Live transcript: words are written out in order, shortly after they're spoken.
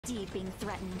being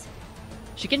threatened.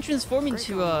 She can transform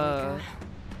into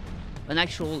an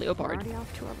actual leopard. Already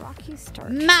off to a rocky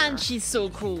start. Man, here. she's so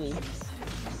cool.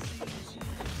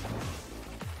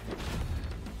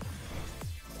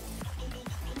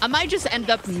 I might just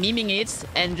end up memeing it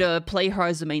and play her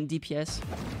as the main DPS.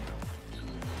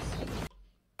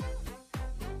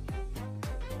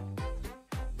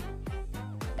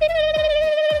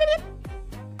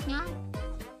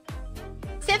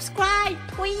 Subscribe,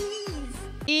 please!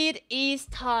 It is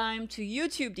time to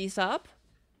YouTube this up.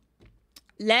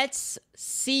 Let's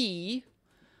see.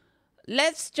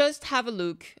 Let's just have a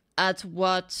look at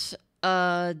what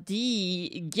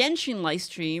the Genshin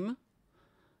livestream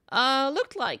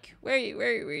looked like. Where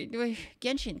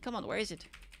Genshin, come on, where is it?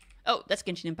 Oh, that's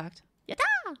Genshin Impact.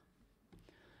 Yatta!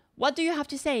 What do you have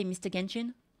to say, Mr.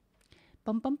 Genshin?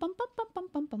 Bum bum bum bum bum bum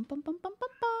bum bum bum bum bum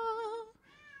bum.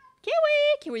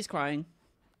 Kiwi! Kiwi's crying.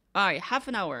 Alright, half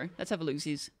an hour. Let's have a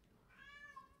loosies.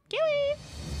 Kiwi!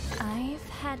 I've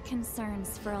had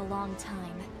concerns for a long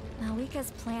time.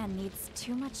 Malika's plan needs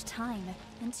too much time,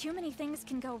 and too many things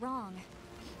can go wrong.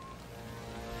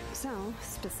 So,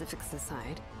 specifics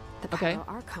aside, the Okay. Pyro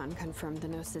Archon confirmed the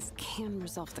Gnosis can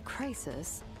resolve the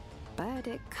crisis, but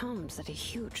it comes at a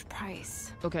huge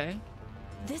price. Okay.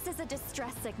 This is a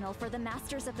distress signal for the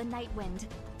Masters of the Nightwind,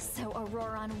 so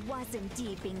Auroron was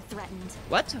indeed being threatened.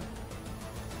 What?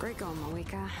 Great going,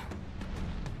 Malika.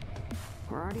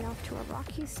 We're already off to a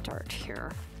rocky start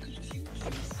here.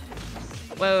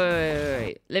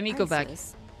 Wait. Let me go back.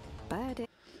 Crisis, but it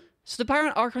So the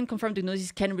Pyro Archon confirmed the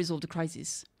Gnosis can resolve the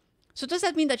crisis. So does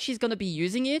that mean that she's gonna be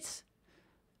using it?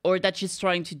 Or that she's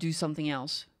trying to do something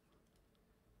else?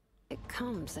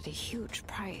 comes at a huge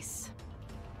price.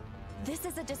 This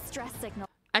is a distress signal.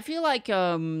 I feel like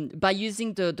by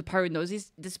using the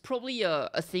Pyronosis, there's probably a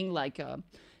thing like...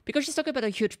 because she's talking about a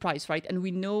huge price, right? And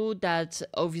we know that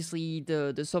obviously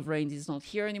the Sovereign is not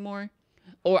here anymore.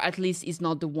 Or at least is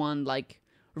not the one like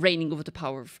reigning over the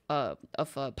power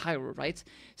of Pyro, right?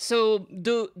 So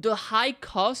the high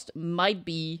cost might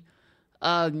be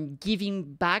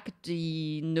giving back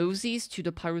the Gnosis to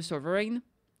the Pyro Sovereign,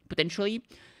 potentially.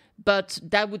 But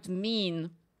that would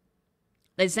mean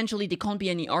that essentially there can't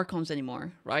be any Archons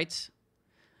anymore, right?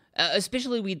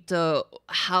 Especially with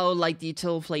how like the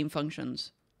Eternal Flame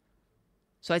functions.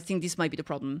 So I think this might be the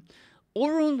problem.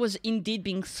 Auroron was indeed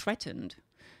being threatened.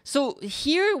 So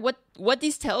here, what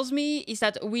this tells me is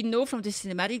that we know from the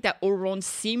cinematic that Auroron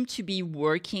seemed to be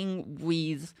working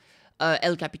with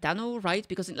El Capitano, right?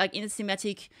 Because like in the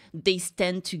cinematic, they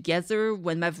stand together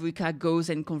when Mavrika goes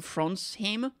and confronts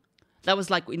him. That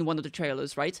was like in one of the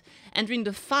trailers, right? And during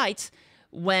the fight,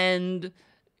 when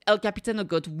El Capitano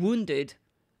got wounded,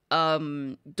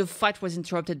 the fight was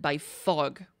interrupted by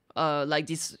fog, like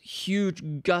this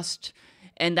huge gust,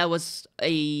 and that was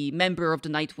a member of the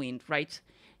Nightwind, right?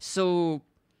 So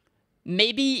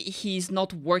maybe he's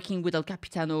not working with El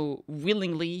Capitano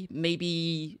willingly.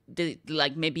 Maybe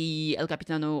maybe El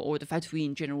Capitano or the factory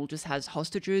in general just has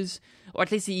hostages, or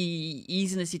at least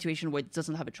he's in a situation where it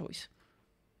doesn't have a choice.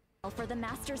 For the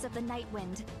Masters of the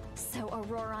Nightwind, so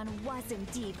Auroron was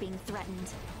indeed being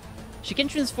threatened. She can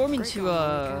transform Great into going,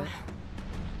 Malika.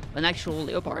 an actual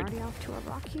We're leopard. already off to a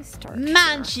rocky start.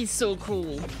 Man, here. she's so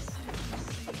cool.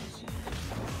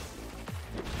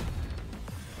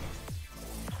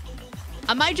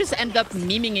 I might just end up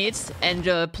memeing it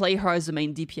and play her as the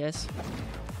main DPS.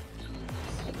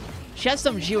 She has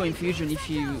some Geo infusion if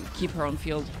you keep her on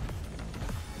field.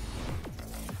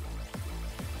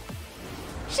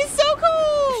 She's so If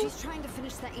cool! she's trying to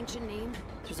finish that ancient name,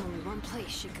 there's only one place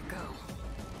she could go.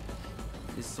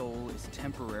 His soul is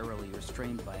temporarily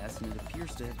restrained by us, and it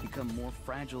appears to have become more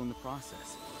fragile in the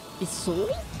process. His soul?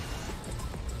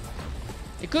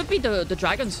 It could be the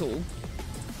dragon soul.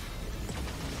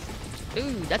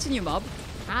 Ooh, that's a new mob.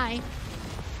 Hi.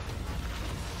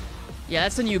 Yeah,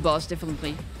 that's a new boss,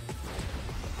 definitely.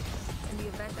 In the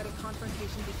event that a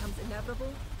confrontation becomes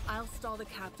inevitable, I'll stall the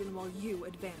captain while you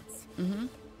advance. Mm-hmm.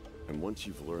 And once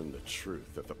you've learned the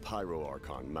truth that the Pyro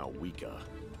Archon Malwika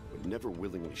would never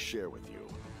willingly share with you,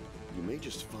 you may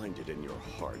just find it in your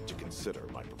heart to consider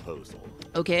my proposal.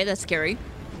 Okay, that's scary.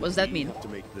 What does that mean? You have to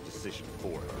make the decision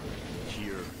for her,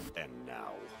 here and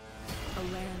now. A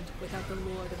land without the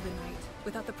Lord of the Night,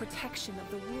 without the protection of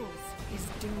the wolves, is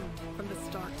doomed from the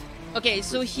start. Okay,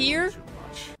 so here... Too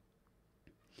much.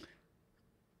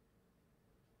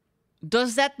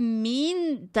 Does that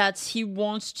mean that he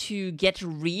wants to get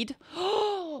rid?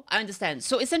 Oh, I understand.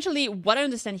 So essentially, what I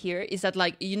understand here is that,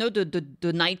 like, you know,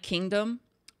 the Night Kingdom.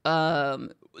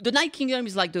 The Night Kingdom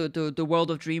is like the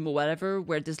world of Dream or whatever,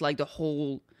 where there's like the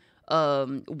whole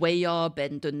way up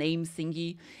and the name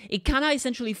thingy, it kind of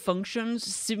essentially functions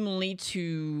similarly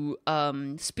to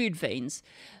spirit veins.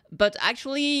 But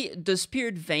actually, the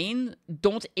spirit vein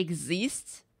don't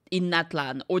exist in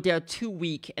Natlan, or they are too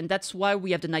weak, and that's why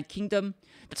we have the Night Kingdom.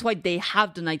 That's why they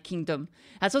have the Night Kingdom.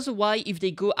 That's also why if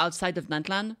they go outside of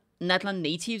Natlan, Natlan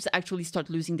natives actually start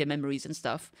losing their memories and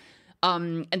stuff.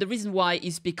 And the reason why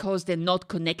is because they're not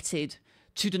connected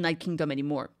to the Night Kingdom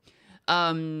anymore.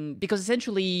 Because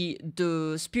essentially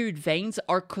the spirit veins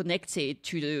are connected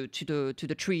to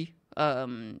the tree,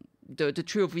 the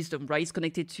tree of wisdom, right? It's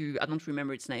connected to, I don't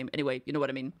remember its name. Anyway, you know what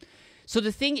I mean. So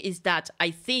the thing is that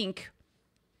I think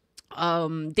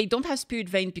they don't have spirit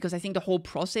veins because I think the whole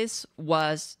process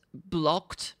was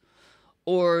blocked,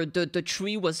 or the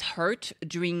tree was hurt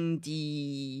during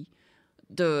the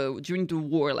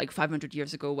war, like 500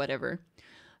 years ago, whatever.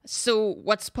 So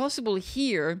what's possible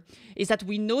here is that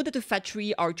we know that the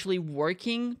factory are actually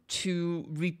working to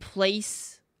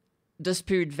replace the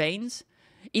spirit veins.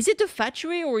 Is it the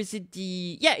factory or is it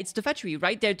the... Yeah, it's the factory,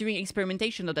 right? They're doing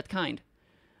experimentation of that kind.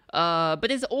 But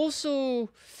there's also...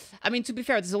 I mean, to be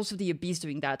fair, there's also the Abyss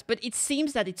doing that. But it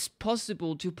seems that it's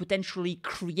possible to potentially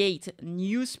create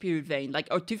new spirit veins, like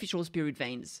artificial spirit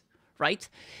veins, right?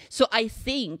 So I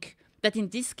think that in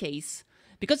this case,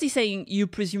 because he's saying you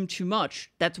presume too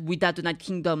much, that without the Night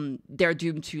Kingdom, they're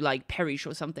doomed to, like, perish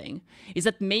or something, is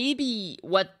that maybe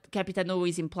what Capitano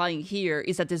is implying here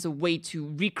is that there's a way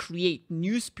to recreate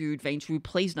new spirit veins to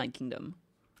replace Night Kingdom.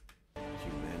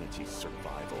 Humanity's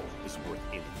survival is worth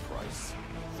any price.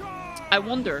 I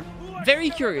wonder. Very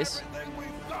curious.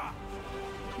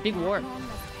 Big war. Man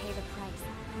must pay the price,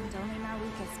 and only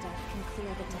Malika's death can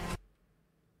clear the debt.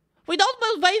 We don't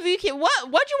want Mavrika.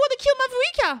 What? Why'd you want to kill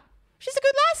Mavrika? She's a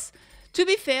good lass. To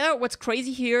be fair, what's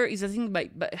crazy here is I think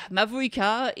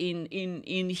Mavrika, in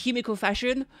Himiko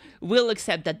fashion, will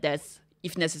accept that death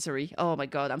if necessary. Oh my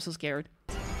god, I'm so scared.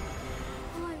 All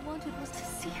I wanted was to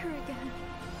see her again.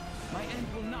 My end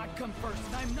will not come first,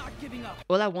 and I'm not giving up.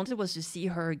 All I wanted was to see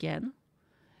her again.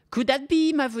 Could that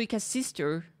be Mavrika's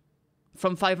sister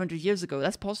from 500 years ago?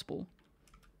 That's possible.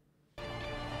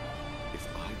 If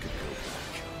I could go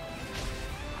back,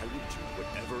 I would do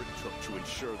whatever it took to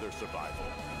ensure their survival.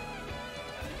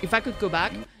 If I could go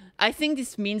back, I think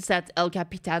this means that El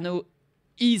Capitano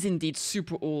is indeed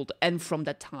super old and from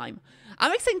that time.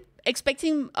 I'm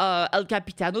expecting El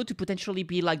Capitano to potentially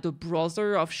be like the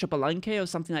brother of Xbalanque or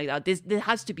something like that. There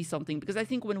has to be something, because I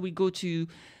think when we go to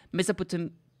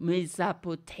Mesopotamian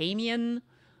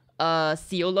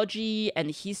theology and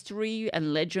history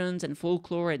and legends and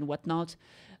folklore and whatnot,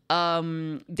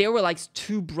 there were like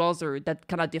two brothers that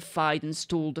kind of defied and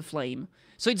stole the flame.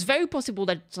 So it's very possible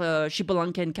that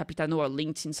Xbalanque and Capitano are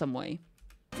linked in some way.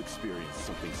 You've experienced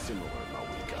something similar,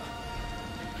 Malika.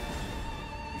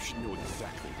 You should know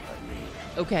exactly what I mean.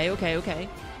 Okay.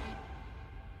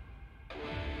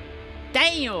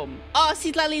 Damn! Oh,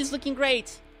 Citlali is looking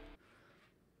great!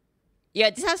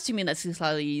 Yeah, this has to mean that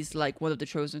Citlali is like one of the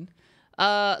chosen.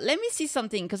 Let me see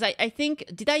something, because I think...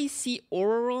 Did I see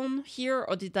Auroron here,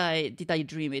 or did I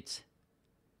dream it?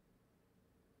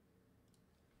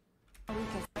 I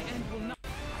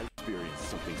experienced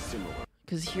something similar.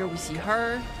 Because here we see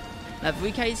her.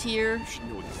 Mavrika is here. You should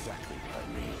know exactly what I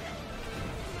mean.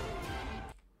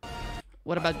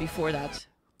 What about before that?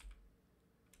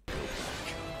 I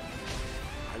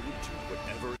would do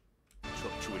whatever it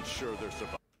took to ensure their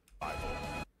survival.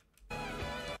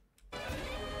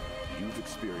 You've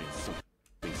experienced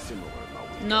something similar,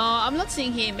 Malika. No, I'm not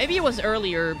seeing him. Maybe it was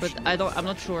earlier, but I'm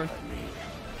not sure.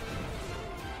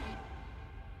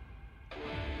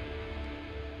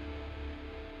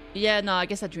 Yeah, no, I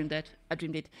guess I dreamed it.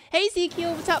 Hey,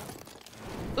 Ezekiel, what's up?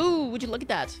 Ooh, would you look at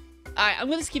that? Alright, I'm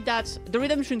gonna skip that. The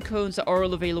redemption codes are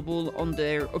all available on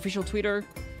their official Twitter,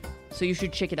 so you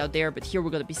should check it out there. But here we're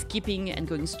gonna be skipping and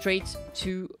going straight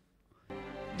to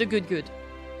the good.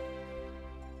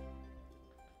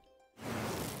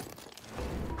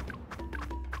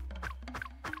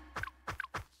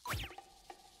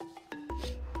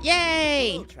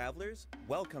 Yay! Hello, travelers.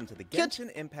 Welcome to the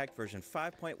Genshin Impact version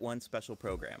 5.1 special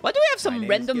program. Why do we have My some name is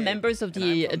random Gabe, members of and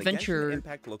the I'm from adventure Genshin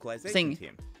Impact localization thing?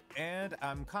 team. And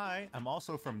I'm Kai. I'm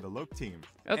also from the Look team.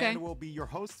 Okay. And will be your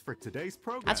host for today's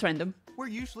program. That's random. We're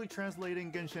usually translating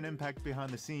Genshin Impact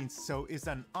behind the scenes, so it's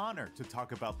an honor to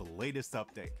talk about the latest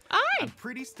update. Alright! I'm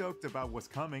pretty stoked about what's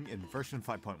coming in version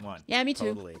 5.1. Yeah, me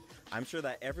too. Totally. I'm sure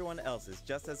that everyone else is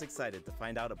just as excited to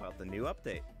find out about the new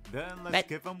update. Then let's Bet.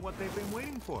 give them what they've been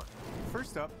waiting for.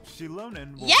 First up,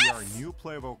 Xilonen will Yes! be our new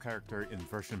playable character in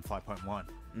version 5.1.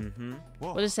 Mm-hmm.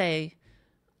 Whoa. What to say?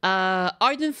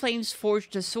 Ardent Flames forge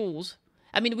the souls,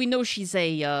 I mean, we know she's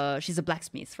a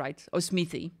blacksmith, right? Or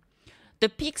smithy. The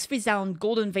peaks resound,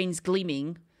 golden veins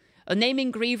gleaming. A name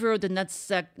engraver, the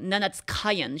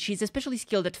Nanatskayan. She's especially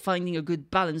skilled at finding a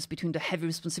good balance between the heavy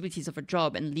responsibilities of her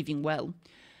job and living well.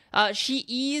 She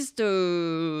is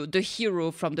the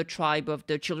hero from the tribe of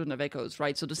the Children of Echoes,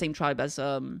 right? So the same tribe as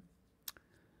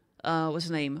what's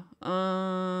her name?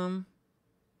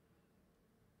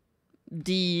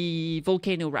 The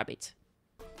volcano rabbit.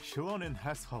 Xilonen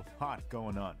has a lot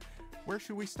going on. Where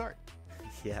should we start?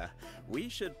 Yeah, we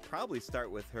should probably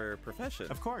start with her profession.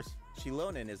 Of course.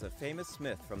 Xilonen is a famous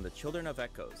smith from the Children of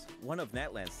Echoes, one of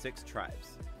Natlan's 6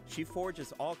 tribes. She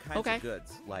forges all kinds of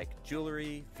goods, like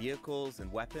jewelry, vehicles,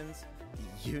 and weapons.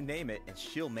 You name it, and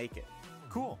she'll make it.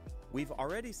 Cool. We've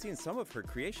already seen some of her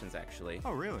creations, actually.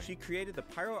 Oh, really? She created the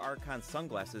Pyro Archon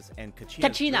sunglasses and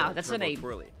Kachina's Kachina, that's her name.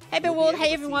 Twirly. Hey, everyone!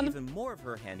 Hey, everyone! Even more of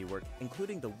her handiwork,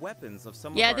 including the weapons of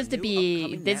some yeah, of our there's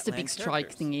the big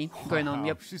strike thingy going on.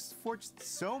 Yep. She's forged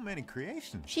so many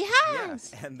creations. She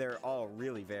has. Yeah, and they're all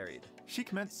really varied. She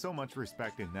commands so much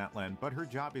respect in Natlan, but her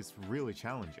job is really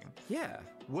challenging. Yeah.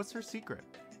 What's her secret?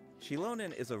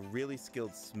 Xilonen is a really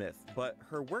skilled smith, but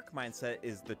her work mindset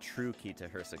is the true key to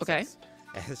her success. Okay.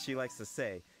 As she likes to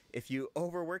say, if you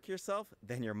overwork yourself,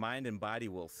 then your mind and body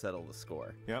will settle the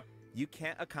score. Yep. You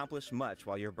can't accomplish much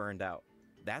while you're burned out.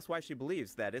 That's why she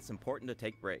believes that it's important to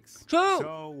take breaks. True.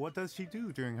 So what does she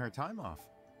do during her time off?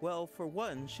 Well, for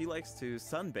one, she likes to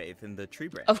sunbathe in the tree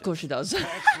branches. Of course she does. That's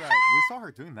right. We saw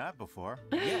her doing that before.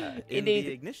 Yeah, in the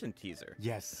Ignition teaser.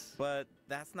 Yes. But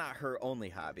that's not her only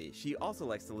hobby. She also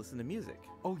likes to listen to music.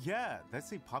 Oh yeah,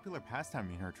 that's a popular pastime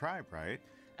in her tribe, right?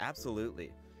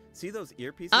 Absolutely. See those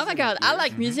earpieces? Oh my god, I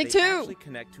like music too. They actually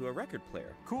connect to a record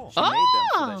player. Cool. She made them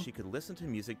so that she could listen to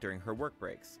music during her work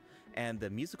breaks. And the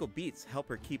musical beats help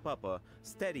her keep up a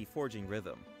steady forging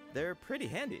rhythm. They're pretty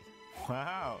handy.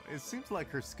 Wow, it seems like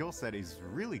her skill set is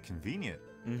really convenient.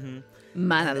 Mm-hmm.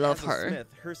 Man, and I love as a her. Smith,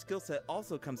 her skill set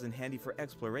also comes in handy for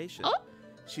exploration. Oh.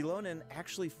 Xilonen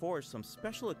actually forged some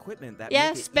special equipment that Yeah,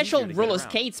 make it special easier to get roller around.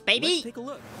 skates, baby. Let's take a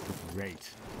look. Great.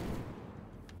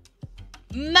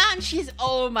 Man,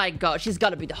 oh my god, she's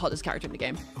gotta be the hottest character in the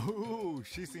game. Ooh,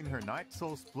 she's in her Night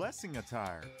Soul's blessing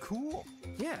attire. Cool.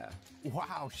 Yeah.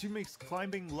 Wow, she makes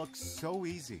climbing look so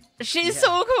easy. She's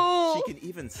so cool. She can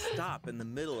even stop in the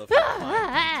middle of her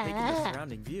climb, taking the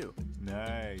surrounding view.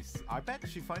 Nice. I bet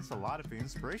she finds a lot of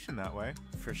inspiration that way.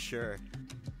 For sure.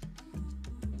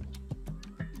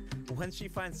 When she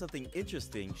finds something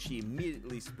interesting, she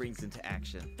immediately springs into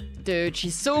action. Dude,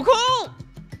 she's so cool.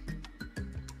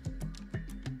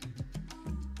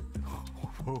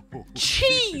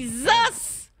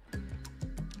 Jesus!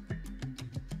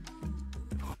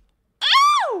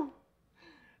 Ow!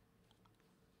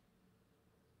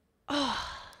 Oh.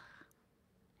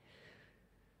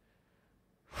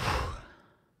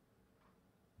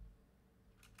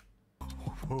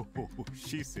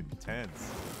 She's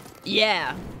intense.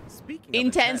 Yeah. Speaking of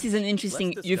Intense is an interesting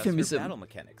let's discuss euphemism. Her battle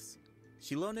mechanics.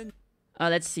 Xilonen.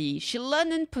 Let's see.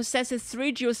 Xilonen possesses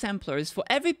 3 geosamplers. For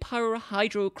every pyro,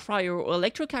 hydro, cryo, or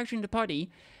electro character in the party,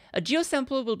 a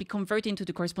geosampler will be converted into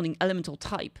the corresponding elemental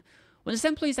type. When the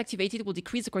sampler is activated, it will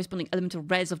decrease the corresponding elemental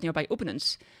res of nearby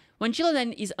opponents. When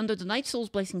Xilonen is under the Night Soul's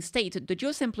Blessing state, the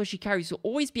geosampler she carries will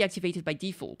always be activated by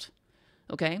default.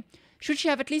 Okay? Should she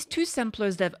have at least 2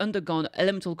 samplers that have undergone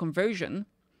elemental conversion,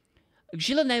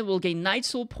 Xilonen will gain Night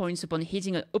Soul points upon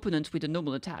hitting an opponent with a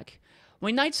normal attack.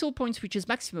 When Night Soul points reaches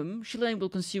maximum, Xilonen will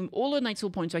consume all her Night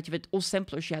Soul points to activate all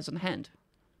samplers she has on hand.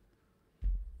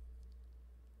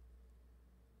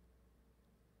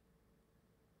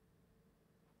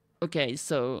 Okay,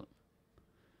 so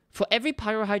for every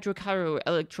Pyro, Hydro, Cryo,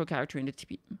 Electro character in the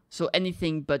TP, so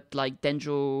anything but like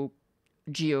Dendro,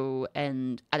 Geo,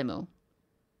 and Adamo.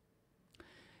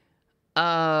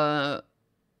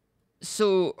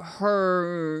 So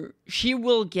she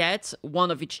will get 1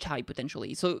 of each type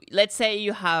potentially. So let's say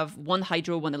you have 1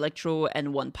 Hydro, 1 Electro,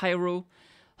 and 1 Pyro.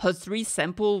 Her 3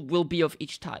 sample will be of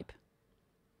each type.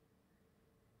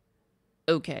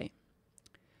 Okay.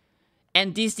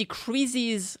 And this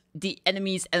decreases the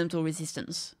enemy's elemental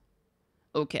resistance.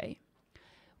 Okay.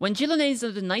 When Xilonen is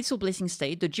in the Night Soul Blessing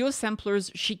state, the geosamplers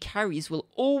she carries will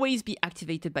always be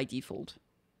activated by default.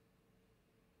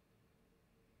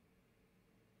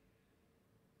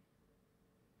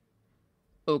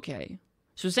 Okay.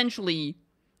 So essentially...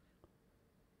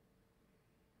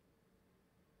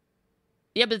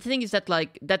 Yeah, but the thing is that,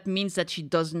 like, that means that she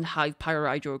doesn't have Pyro,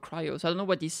 Hydro, or Cryo. So I don't know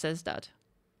what this says that.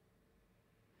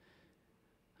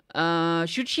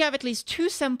 Should she have at least 2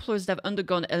 samplers that have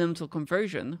undergone elemental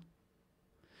conversion?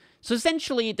 So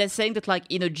essentially, they're saying that, like,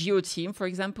 in a Geo team, for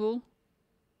example,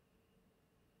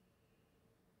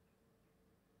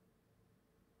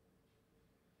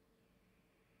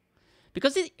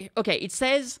 Because, it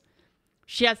says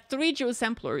she has 3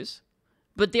 geosamplers,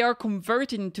 but they are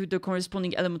converted into the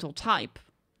corresponding elemental type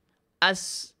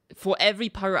as for every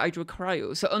pyro, hydro,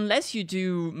 cryo. So unless you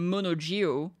do mono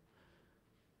geo,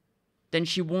 then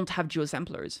she won't have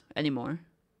geosamplers anymore.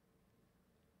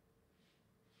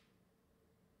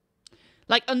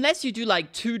 Like, unless you do,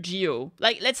 like, 2 geo.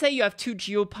 Like, let's say you have 2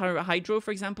 geo pyro, hydro,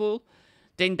 for example.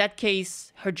 Then in that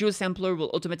case, her geosampler will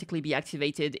automatically be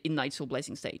activated in Night Soul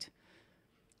Blessing state.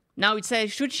 Now it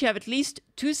says, should she have at least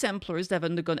 2 samplers that have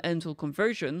undergone elemental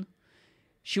conversion,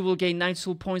 she will gain Night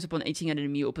Soul points upon hitting an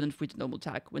enemy opponent with a normal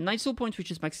attack. When Night Soul points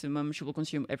reaches maximum, she will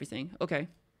consume everything. Okay.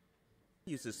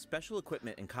 Uses special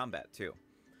equipment in combat too.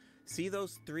 See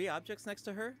those 3 objects next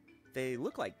to her? They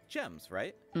look like gems,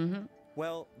 right? Mm-hmm.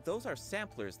 Well, those are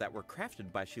samplers that were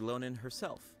crafted by Xilonen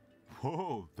herself.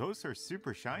 Whoa, those are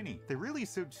super shiny. They really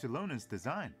suit Xilonen's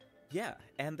design. Yeah,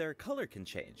 and their color can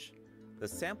change. The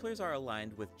samplers are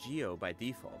aligned with Geo by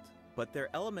default, but their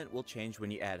element will change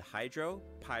when you add Hydro,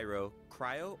 Pyro,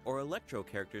 Cryo, or Electro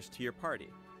characters to your party.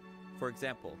 For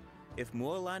example, if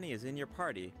Mualani is in your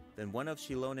party, then one of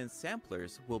Xilonen's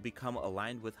samplers will become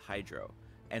aligned with Hydro,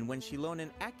 and when Xilonen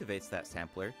activates that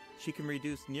sampler, she can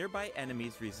reduce nearby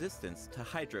enemies' resistance to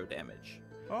Hydro damage.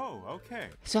 Oh, okay.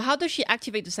 So how does she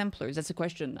activate the samplers? That's a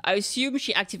question. I assume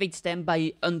she activates them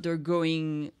by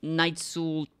undergoing Night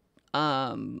Soul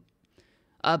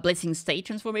Blessing state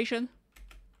transformation.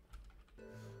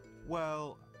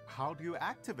 Well, how do you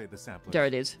activate the sampler? There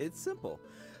it is. It's simple.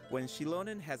 When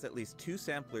Xilonen has at least 2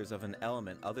 samplers of an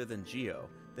element other than Geo,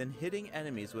 then hitting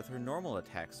enemies with her normal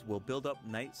attacks will build up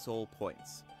Night Soul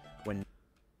points. When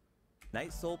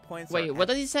Night Soul points Wait, are what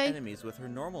does he say? enemies with her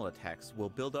normal attacks will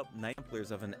build up Night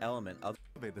samplers of an element other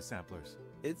Activate the samplers.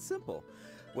 It's simple.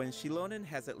 When Xilonen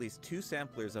has at least 2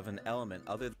 samplers of an element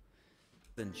other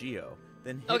than Geo,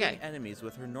 then hitting enemies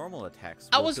with her normal attacks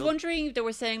will I was wondering if they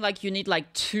were saying like you need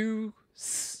like 2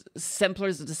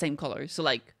 samplers of the same color. So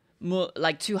like more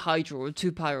like 2 Hydro, or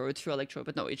 2 Pyro, or 2 Electro,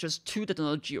 but no, it's just 2 that are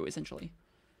not Geo essentially.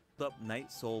 Up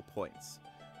Night Soul points.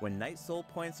 When Night Soul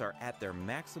points are at their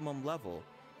maximum level,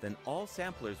 then all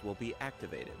samplers will be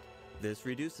activated. This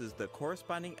reduces the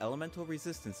corresponding elemental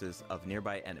resistances of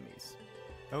nearby enemies.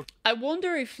 Okay. I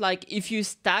wonder if like if you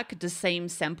stack the same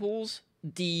samples,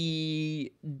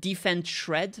 the defense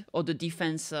shred or the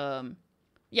defense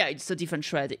yeah, it's the defense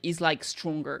shred is like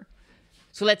stronger.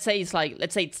 So let's say it's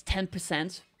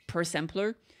 10% per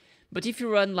sampler, but if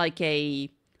you run like a,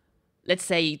 let's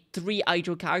say 3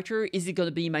 Hydro character, is it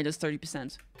gonna be minus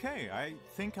 30%? Okay, I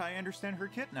think I understand her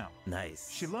kit now.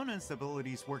 Nice. Xilonen's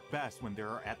abilities work best when there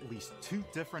are at least 2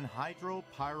 different Hydro,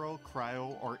 Pyro,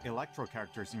 Cryo, or Electro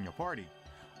characters in your party.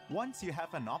 Once you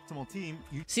have an optimal team,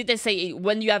 you... See, they say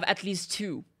when you have at least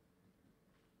 2.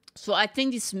 So I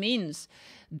think this means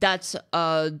that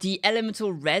the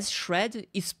elemental res shred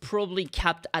is probably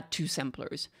capped at 2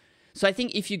 samplers. So I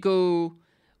think if you go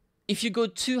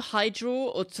 2 Hydro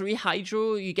or 3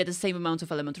 Hydro, you get the same amount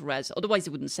of elemental res. Otherwise,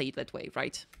 it wouldn't say it that way,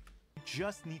 right?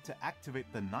 just need to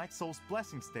activate the Night Soul's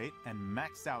Blessing state and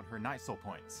max out her Night Soul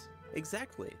points.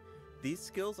 Exactly. These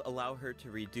skills allow her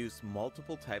to reduce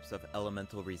multiple types of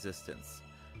elemental resistance.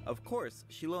 Of course,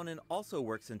 Xilonen also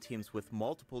works in teams with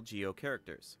multiple Geo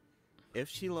characters. If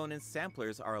Xilonen's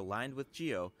samplers are aligned with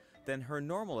Geo, then her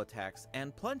normal attacks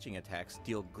and plunging attacks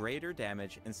deal greater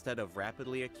damage instead of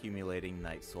rapidly accumulating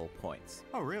Night Soul points.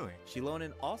 Oh, really?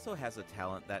 Xilonen also has a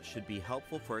talent that should be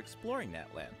helpful for exploring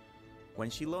Natlan. When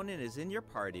Xilonen is in your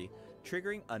party,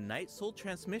 triggering a Night Soul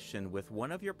transmission with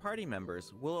one of your party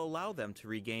members will allow them to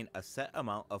regain a set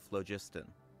amount of phlogiston.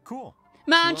 Cool.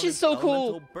 Man, she's so cool.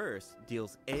 Elemental burst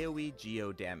deals AoE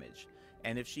Geo damage,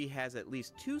 and if she has at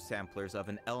least 2 samplers of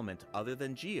an element other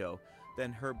than Geo,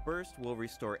 then her burst will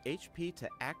restore HP to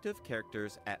active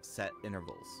characters at set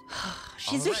intervals.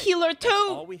 She's a healer too! That's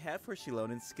all we have for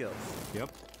Xilonen's skills.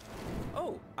 Yep.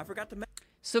 Oh, I forgot to mention.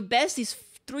 So best is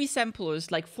 3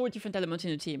 samplers, like 4 different elements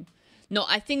in the team. No,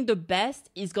 I think the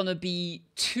best is gonna be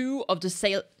 2 of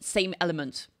the same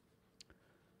element.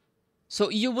 So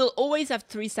you will always have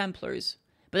 3 samplers,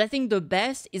 but I think the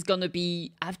best is gonna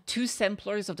be have 2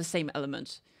 samplers of the same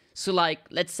element. So like,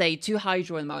 let's say 2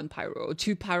 Hydro and 1 Pyro, or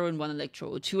 2 Pyro and 1 Electro,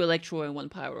 or 2 Electro and 1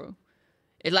 Pyro.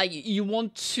 It, like, you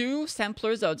want 2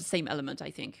 samplers of the same element,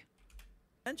 I think.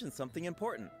 Mention something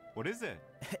important. What is it?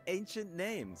 Ancient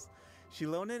names.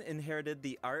 Xilonen inherited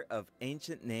the art of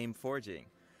ancient name forging.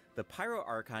 The Pyro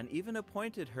Archon even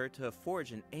appointed her to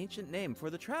forge an ancient name for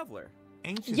the Traveler.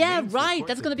 Ancient Yeah, names right, record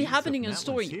that's the gonna be deeds happening of in the Natlan's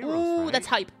story. heroes, Ooh, right? that's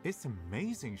hype. It's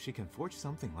amazing she can forge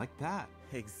something like that.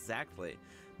 Exactly.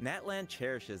 Natlan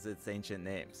cherishes its ancient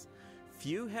names.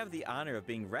 Few have the honor of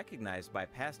being recognized by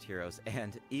past heroes,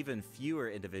 and even fewer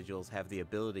individuals have the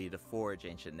ability to forge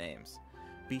ancient names.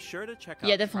 Be sure to check out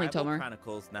definitely, Tribal Tomer.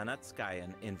 Chronicles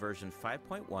Nanatskayan in version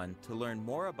 5.1 to learn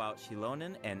more about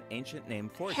Xilonen and ancient name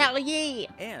forging. Hell yeah!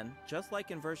 And, just like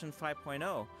in version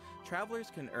 5.0,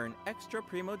 travelers can earn extra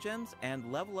Primogems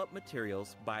and level up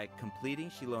materials by completing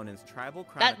Xilonen's Tribal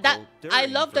Chronicle I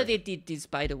during love that they version- did this,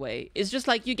 by the way. It's just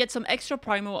like you get some extra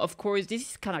Primo, of course. This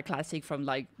is kind of classic from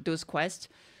like those quests.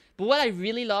 But what I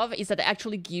really love is that they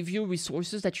actually give you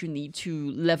resources that you need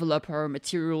to level up her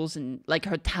materials and like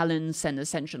her talents and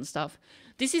ascension stuff.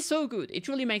 This is so good. It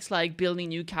really makes like building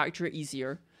new character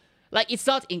easier. Like, it's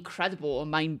not incredible or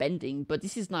mind-bending, but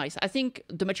this is nice. I think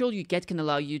the material you get can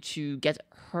allow you to get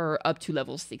her up to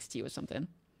level 60 or something.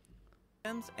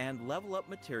 and level up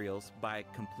materials by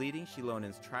completing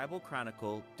Xilonen's Tribal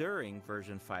Chronicle during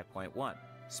version 5.1.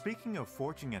 Speaking of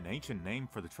forging an ancient name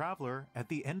for the Traveler, at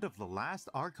the end of the last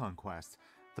Archon Quest,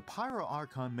 the Pyro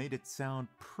Archon made it sound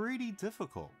pretty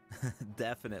difficult.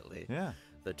 Definitely. Yeah.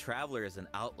 The Traveler is an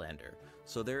Outlander,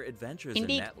 so their adventures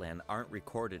Indeed. in Natlan aren't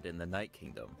recorded in the Night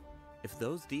Kingdom. If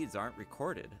those deeds aren't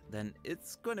recorded, then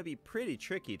it's going to be pretty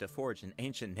tricky to forge an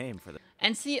ancient name for them.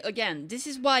 And see, again, this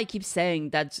is why I keep saying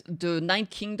that the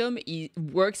Night Kingdom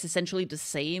works essentially the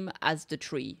same as the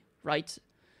tree, right?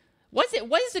 What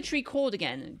is the tree called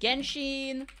again?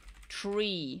 Genshin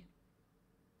tree.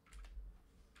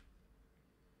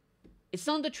 It's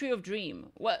not the Tree of Dream.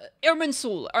 What?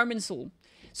 Irminsul.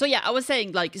 So yeah, I was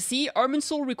saying, like, see,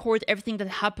 Irminsul records everything that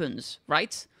happens,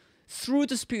 right? Through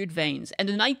the spirit veins. And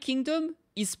the Night Kingdom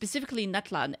is specifically in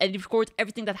Natlan, and it records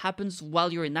everything that happens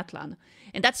while you're in Natlan.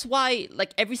 And that's why,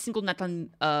 like, every single Natlan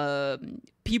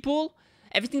people,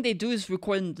 everything they do is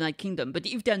recorded in the Night Kingdom. But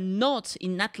if they're not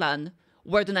in Natlan,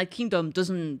 where the Night Kingdom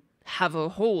doesn't have a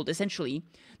hold, essentially,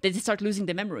 they start losing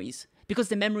their memories. Because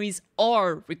the memories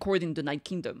are recorded in the Night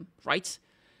Kingdom, right?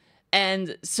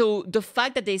 And so the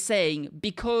fact that they're saying,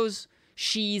 because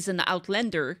she's an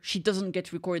Outlander, she doesn't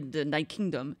get recorded in the Night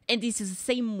Kingdom. And this is the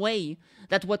same way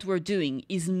that what we're doing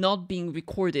is not being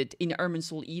recorded in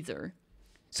Irminsul either.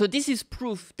 So this is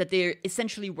proof that they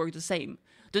essentially work the same.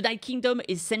 The Night Kingdom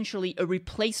is essentially a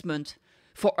replacement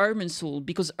for Irminsul,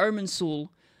 because Irminsul,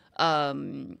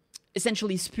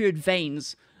 essentially spirit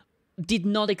veins, did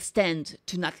not extend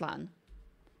to Natlan.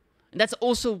 And that's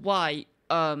also why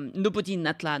nobody in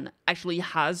Natlan actually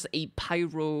has a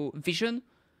pyro vision,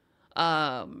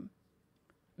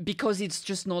 because it's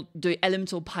just not, the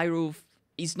elemental pyro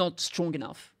is not strong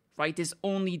enough, right? There's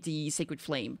only the sacred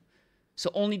flame.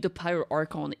 So only the Pyro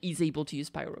Archon is able to use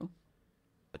pyro.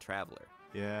 A Traveler.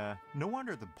 Yeah, no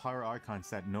wonder the Pyro Archon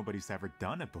said nobody's ever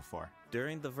done it before.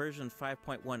 During the version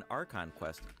 5.1 Archon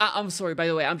Quest, I'm sorry, by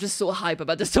the way, I'm just so hype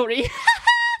about the story.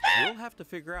 we'll have to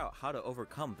figure out how to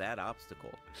overcome that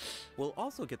obstacle. We'll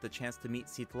also get the chance to meet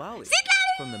Citlali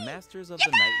from the Masters of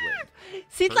the Nightwind.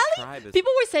 Citlali?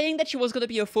 People were saying that she was going to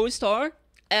be a 4-star.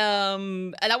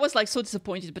 And I was like so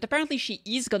disappointed, but apparently she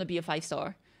is going to be a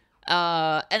 5-star.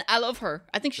 And I love her.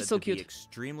 I think she's so cute. Be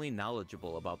extremely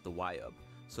knowledgeable about the Wyub,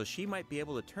 so she might be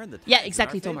able to turn the Yeah, tides in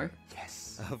exactly, our Tomer. favor.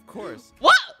 Yes. Of course.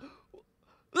 What?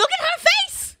 Look at her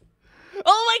face!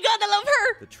 Oh my god, I love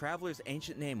her! The Traveler's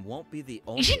ancient name won't be the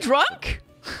only Is she obstacle. drunk?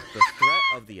 The threat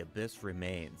of the Abyss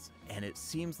remains, and it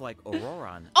seems like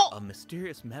Auroran, a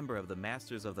mysterious member of the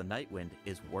Masters of the Nightwind,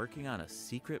 is working on a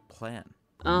secret plan.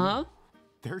 Uh-huh.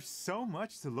 There's so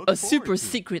much to look A forward super to.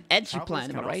 secret edgy Travelers plan,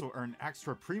 am I can right? also earn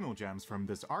extra Primogems from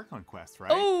this Archon Quest,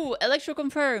 right? Oh, Electro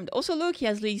confirmed. Also, look, he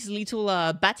has these little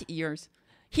bat ears.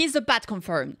 He's a bat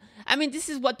confirmed. I mean, this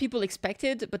is what people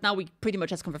expected, but now we pretty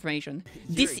much has confirmation.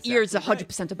 This ear is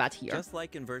 100% a bat ear. Just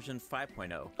like in version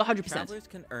 5.0, 100%. Travelers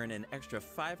can earn an extra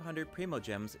 500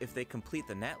 Primogems if they complete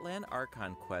the Natlan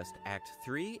Archon Quest Act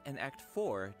 3 and Act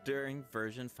 4 during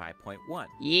version 5.1.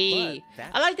 Yeah. But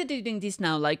that- I like that they're doing this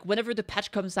now. Like, whenever the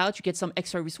patch comes out, you get some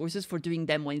extra resources for doing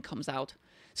them when it comes out.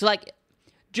 So, like,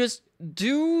 just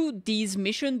do these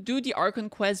missions, do the Archon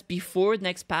Quest before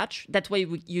next patch. That way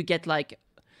you get, like,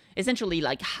 essentially,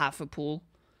 like, half a pool.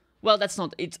 Well, that's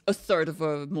not, it's a third of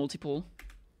a multi-pool.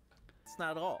 That's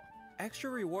not all. Extra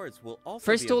rewards will also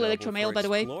First be tool available Electromail, for by the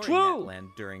way. exploring True. Natlan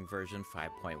during version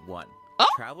 5.1. Oh.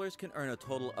 Travelers can earn a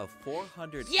total of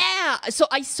 400. Yeah, so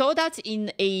I saw that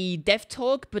in a dev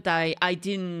talk, but I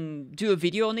didn't do a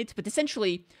video on it. But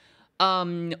essentially,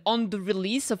 on the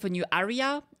release of a new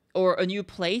area or a new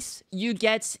place, you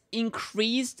get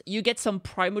some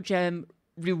Primogem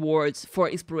rewards for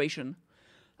exploration.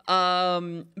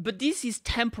 But this is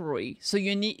temporary, so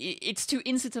it's to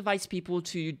incentivize people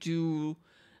to do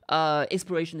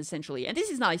exploration essentially, and this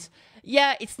is nice.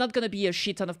 yeah, it's not gonna be a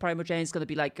shit ton of Primogen. It's gonna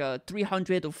be like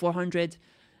 300 or 400.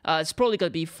 It's probably gonna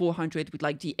be 400 with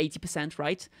like the 80%,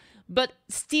 right? But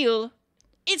still,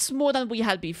 it's more than we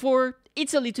had before.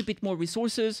 It's a little bit more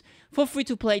resources. For free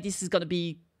to play, this is gonna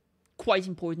be quite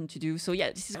important to do. So yeah,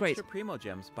 this is great. Extra Primo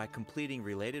Gems by completing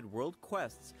related world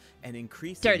quests and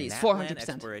increasing There it is, Natlan 400%.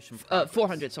 exploration progress.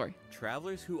 400, sorry.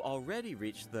 Travelers who already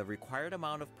reached the required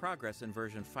amount of progress in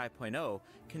version 5.0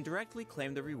 can directly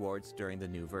claim the rewards during the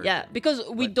new version. Yeah, because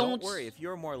we But don't worry if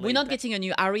you're more we're not laid-back. getting a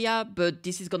new area, but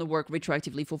this is gonna work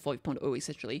retroactively for 5.0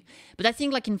 essentially. But I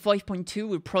think like in 5.2,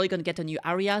 we're probably gonna get a new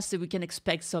area, so we can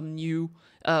expect some new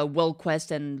world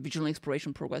quest and regional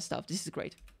exploration progress stuff. This is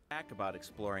great. About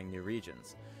exploring new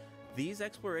regions. These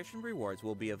exploration rewards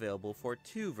will be available for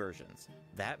 2 versions.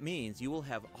 That means you will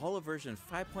have all of version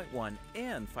 5.1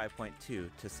 and 5.2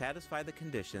 to satisfy the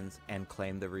conditions and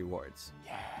claim the rewards.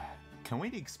 Yeah. Can we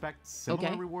expect similar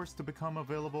Okay. rewards to become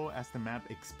available as the map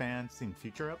expands in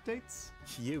future updates?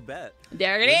 You bet.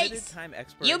 There it Limited is. time You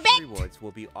exploration bet. rewards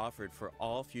will be offered for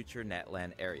all future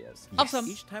Natlan areas. Awesome.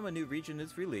 Each time a new region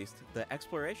is released, the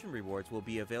exploration rewards will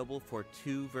be available for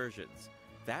 2 versions.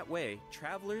 That way,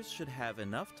 travelers should have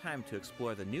enough time to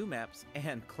explore the new maps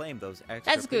and claim those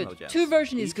extra That's good. Primo Gems. 2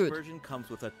 version is Each good. version comes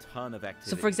with a ton of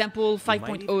activity. So for example, You might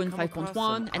 5.0 even and come across 5.1,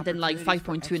 some and then like opportunities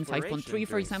 5.2 and for 5.3, exploration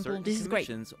for during example. certain This is great.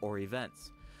 commissions or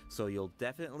events. So you'll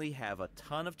definitely have a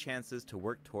ton of chances to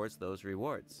work towards those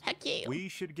rewards. Heck yeah. We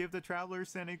should give the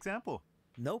travelers an example.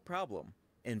 No problem.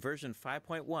 In version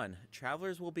 5.1,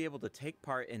 travelers will be able to take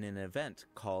part in an event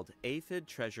called Aphid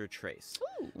Treasure Trace.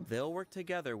 Ooh. They'll work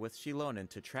together with Xilonen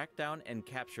to track down and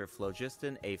capture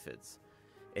phlogiston aphids.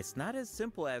 It's not as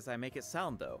simple as I make it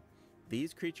sound, though.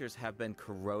 These creatures have been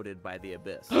corroded by the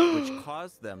abyss, which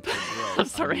caused them to grow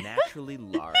sorry. unnaturally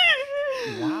large.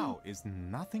 Wow, is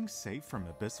nothing safe from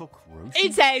abyssal corrosion?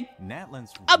 Insane.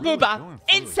 Natlan's A really booba. going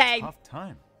through Insane. a tough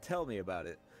time. Tell me about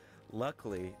it.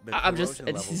 Luckily, the I'm just- corrosion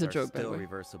this levels is a are joke, by the still way.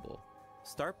 reversible.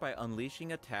 Start by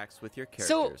unleashing attacks with your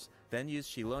So- characters, then use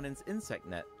Shilonen's insect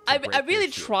net to I break really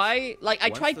their shields. try, like I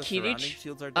Once tried the surrounding Kidditch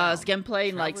shields are down, gameplay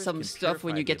and like travelers some can stuff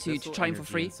when purify you get the to abyssal try him for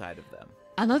energy free. inside of them.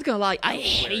 I'm not gonna lie, I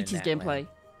Elsewhere hate in his Natlan, gameplay.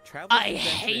 travelers I who venture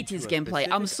hate his into a gameplay.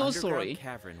 I'm specific so underground sorry.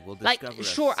 cavern will Like, discover a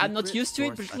sure, I'm not secret used to it,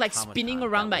 but source just like spinning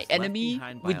automaton around that my was left enemy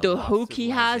behind by with a the lost hook he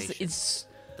has, civilization. it's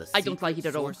The I don't like it secret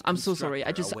at all. source I'm so sorry.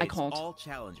 I constructor awaits can't. all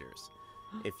challengers.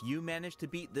 If you manage to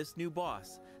beat this new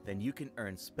boss, then you can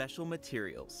earn special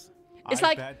materials. It's I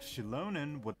like- bet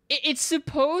Xilonen would. It's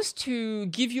supposed to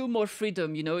give you more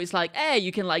freedom, you know? It's like, hey,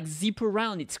 you can like zip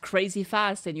around, it's crazy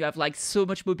fast, and you have like so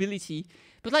much mobility.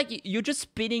 But like, you're just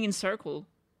spinning in circle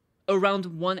around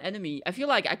one enemy. I feel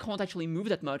like I can't actually move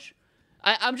that much.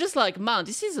 I'm just like, man,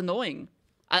 this is annoying.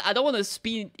 I don't want to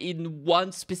spin in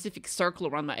one specific circle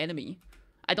around my enemy.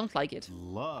 I don't like it.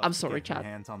 Love I'm to sorry, get your chat.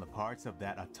 hands on the parts of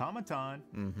that automaton.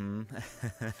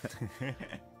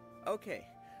 Okay,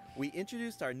 we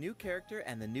introduced our new character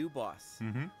and the new boss.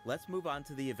 Let's move on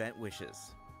to the event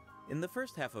wishes. In the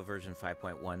first half of version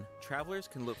 5.1, travelers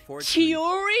can look forward to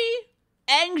Chiori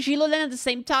and Xilonen at the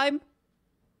same time?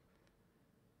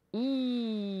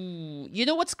 Ooh, you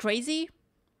know what's crazy?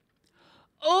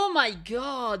 Oh my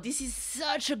god, this is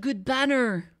such a good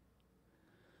banner.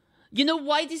 You know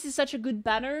why this is such a good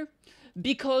banner?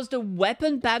 Because the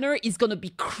weapon banner is gonna be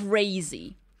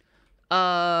crazy.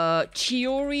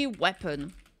 Chiori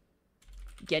weapon.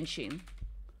 Genshin.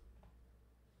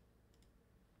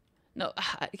 No,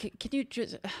 can you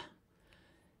just...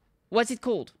 What's it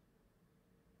called?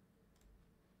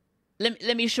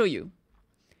 Let me show you.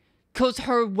 Because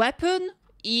her weapon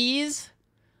is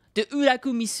the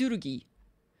Uraku Misurugi.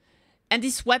 And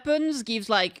this weapon gives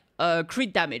like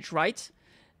crit damage, right?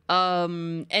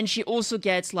 And she also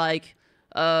gets like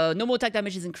normal attack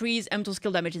damage is increased, M2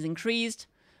 skill damage is increased.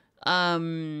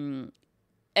 And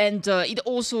it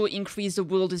also increased the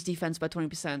wielders defense by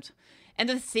 20%. And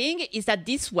the thing is that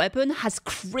this weapon has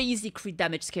crazy crit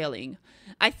damage scaling.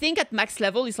 I think at max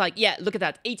level it's like, yeah, look at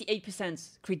that,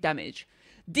 88% crit damage.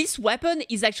 This weapon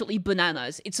is actually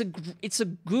bananas. It's a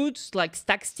good like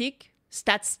stat stick.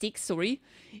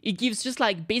 It gives just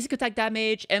like basic attack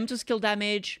damage, M2 skill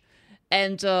damage,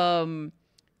 and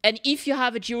if you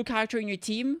have a Geo character in your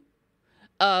team,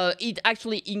 it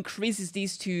actually increases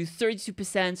these to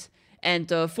 32% and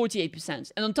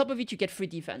 48%. And on top of it, you get free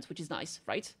defense, which is nice,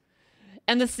 right?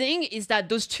 And the thing is that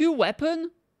those two weapons,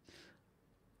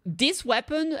 this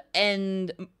weapon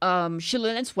and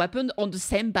Shilonen's weapon on the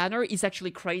same banner is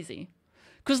actually crazy.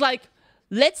 Because, like,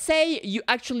 let's say you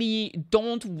actually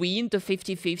don't win the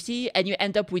 50-50 and you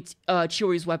end up with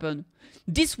Chiori's weapon.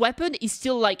 This weapon is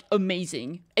still like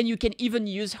amazing, and you can even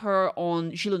use her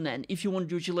on Xilonen if you want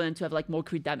your Xilonen to have like more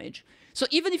crit damage. So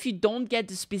even if you don't get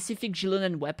the specific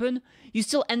Xilonen weapon, you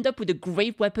still end up with a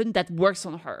great weapon that works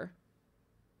on her.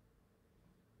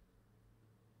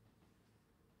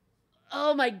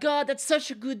 Oh my god, that's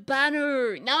such a good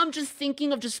banner. Now I'm just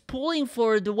thinking of just pulling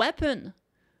for the weapon.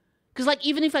 Because like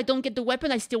even if I don't get the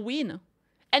weapon, I still win.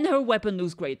 And her weapon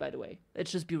looks great, by the way.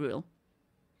 Let's just be real.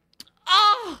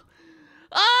 Oh!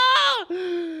 Oh!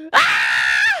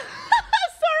 Ah!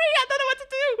 Sorry, I don't know what to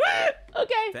do.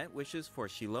 Okay. Event wishes for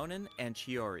Xilonen and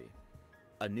Chiori.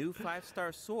 A new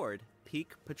 5-star sword,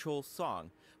 Peak Patrol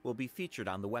Song, will be featured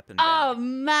on the weapon Oh banner.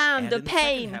 man, And the in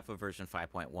pain. The second half of version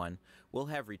 5.1, we'll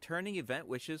have returning event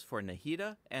wishes for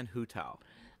Nahida and Hu Tao.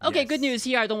 Okay, Yes. good news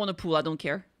here. I don't want to pull. I don't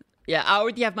care. Yeah, I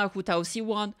already have my Hu Tao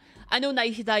C1. I know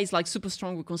Nahida is like super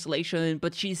strong with Constellation,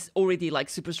 but she's already like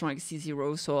super strong at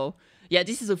C0. So yeah,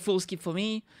 this is a full skip for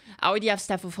me. I already have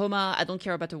Staff of Homa. I don't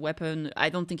care about the weapon. I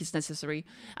don't think it's necessary.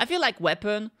 I feel like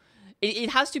weapon, it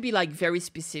has to be like very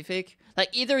specific. Like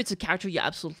either it's a character you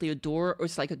absolutely adore or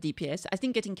it's like a DPS. I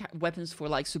think getting weapons for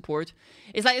like support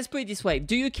is like, let's put it this way.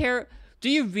 Do you care? Do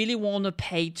you really want to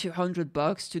pay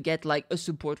 $200 to get like a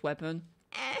support weapon?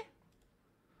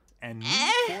 And new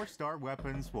 4-star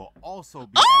weapons will also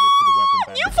be added to the weapon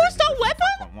banner. New 4-star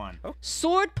weapon?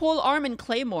 Sword, pole arm, and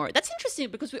claymore. That's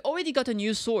interesting because we already got a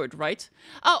new sword, right?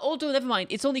 Oh, although never mind.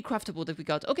 It's only craftable that we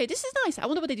got. Okay, this is nice. I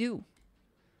wonder what they do.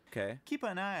 Okay. Keep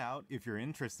an eye out if you're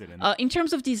interested in In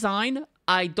terms of design,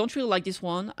 I don't really like this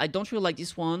one. I don't really like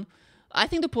this one. I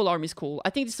think the pole arm is cool.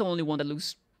 I think it's the only one that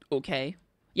looks okay.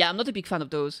 Yeah, I'm not a big fan of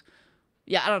those.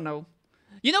 Yeah, I don't know.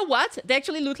 You know what? They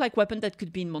actually look like weapon that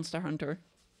could be in Monster Hunter.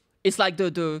 It's like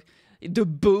the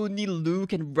bony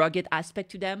look and rugged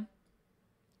aspect to them.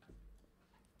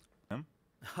 Oh,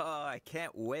 I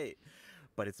can't wait.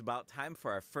 But it's about time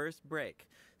for our first break.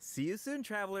 See you soon,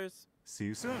 travelers. See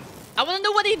you soon. I want to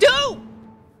know what they do!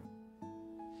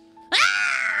 Ah!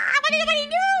 I want to know what they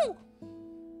do!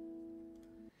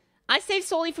 I saved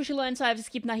solely for Xilonen, so I have to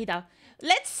skip Nahida.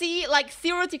 Let's see, like,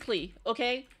 theoretically,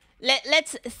 okay?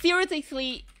 Let's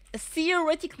theoretically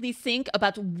think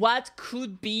about what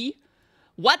could be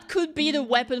the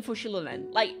weapon for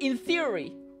Xilonen. Like, in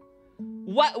theory,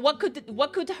 what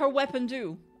could her weapon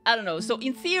do? I don't know. So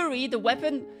in theory, the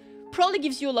weapon probably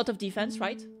gives you a lot of defense,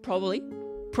 right? Probably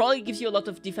gives you a lot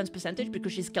of defense percentage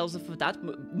because she scales off of that,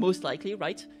 most likely,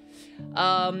 right?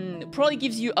 Probably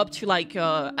gives you up to like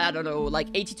I don't know, like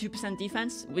 82%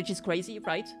 defense, which is crazy,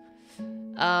 right?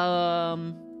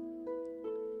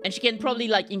 And she can probably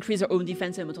like increase her own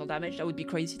defense and mortal damage. That would be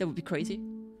crazy. That would be crazy.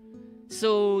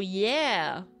 So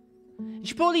yeah,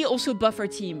 she probably also buff her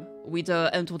team with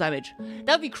elemental damage.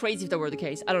 That would be crazy if that were the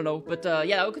case. I don't know, but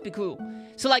yeah, that could be cool.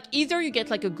 So like either you get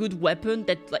like a good weapon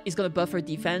that is gonna buff her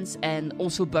defense and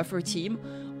also buff her team,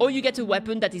 or you get a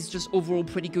weapon that is just overall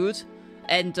pretty good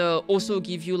and also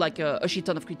give you like a shit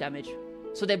ton of crit damage.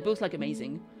 So they're both like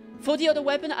amazing. For the other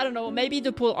weapon, I don't know, maybe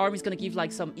the pole arm is gonna give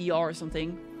like some ER or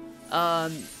something.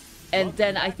 And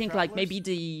then I think like maybe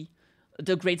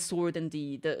the great sword and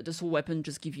the sword weapon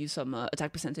just give you some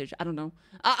attack percentage. I don't know.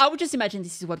 I would just imagine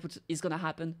this is what is gonna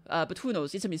happen. But who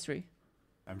knows? It's a mystery.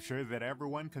 I'm sure that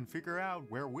everyone can figure out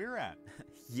where we're at.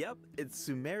 Yep, it's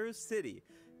Sumeru City.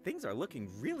 Things are looking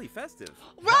really festive.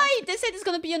 Right! They said it's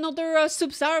gonna be another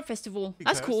Sub-Zara festival.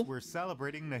 Because That's cool. we're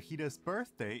celebrating Nahida's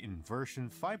birthday in version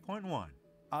 5.1.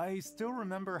 I still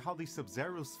remember how the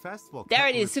Sub-Zero's festival There kept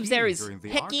it is, repeating Sub-Zero's. during the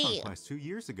Heck Archon yeah. Quest 2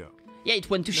 years ago. Yeah, it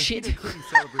went to shit. Nahida couldn't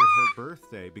celebrate her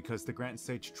birthday because the Grand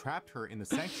Sage trapped her in the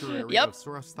sanctuary Yep. of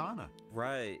Surastana.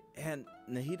 Right, and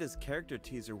Nahida's character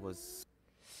teaser was...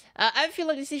 I feel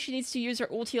like she needs to use her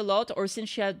ulti a lot, or since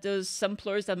she had those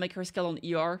samplers that make her scale on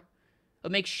ER, or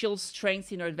make shield strength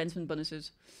in her advancement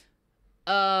bonuses.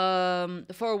 For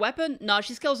a weapon, no,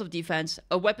 she scales of defense.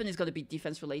 A weapon is gonna be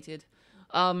defense related.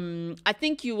 I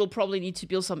think you will probably need to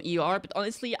build some ER, but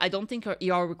honestly, I don't think her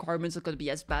ER requirements are gonna be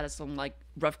as bad as some like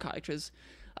rough characters.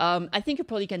 I think you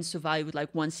probably can survive with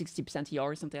like 160% ER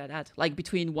or something like that, like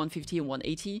between 150 and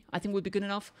 180. I think would be good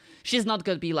enough. She's not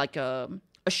gonna be like a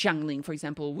Xiangling, for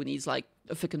example, who needs like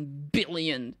a freaking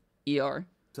billion ER.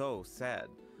 so sad.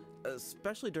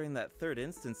 Especially during that third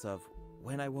instance of,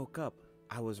 when I woke up,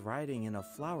 I was riding in a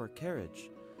flower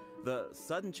carriage. The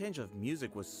sudden change of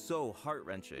music was so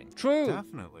heart-wrenching. True.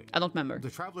 Definitely. I don't remember. The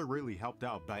Traveler really helped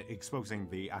out by exposing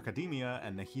the Academia,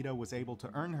 and Nahida was able to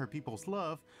earn her people's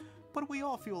love, But we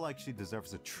all feel like she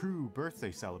deserves a true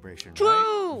birthday celebration, right?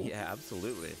 True! Yeah,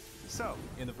 absolutely. So,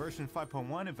 in the version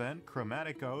 5.1 event,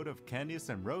 Chromatic Ode of Candice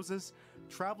and Roses,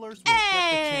 travelers will get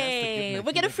the chance to give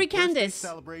we get a Nahida free the birthday Candice.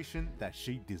 celebration that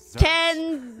she deserves.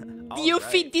 Can you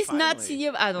Alright, fit these nuts finally. in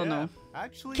your... I don't know.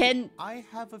 Actually, I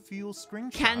have a few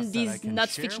screenshots can that these I can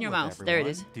nuts share fit in your with mouth? There it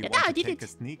everyone. is. Do you Yeah, want I to did take it. a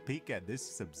sneak peek at this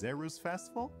Sub-Zero's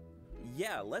festival?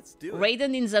 Yeah, let's do it. Raiden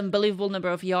needs an unbelievable number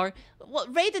of ER. Well,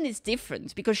 Raiden is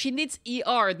different because she needs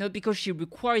ER not because she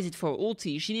requires it for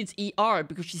ulti. She needs ER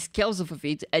because she scales off of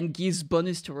it and gives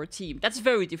bonus to her team. That's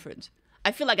very different.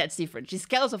 I feel like that's different. She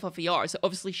scales off of ER, so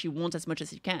obviously she wants as much as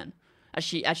she can,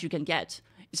 as you can get.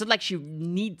 It's not like she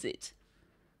needs it.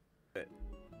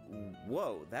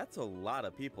 Whoa, that's a lot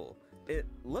of people. It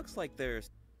looks like there's...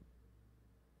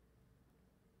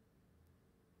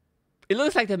 It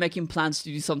looks like they're making plans to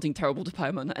do something terrible to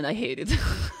Paimon, and I hate it.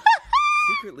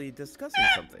 secretly discussing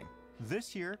something.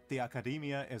 This year, the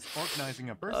Academia is organizing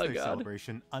a birthday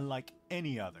celebration unlike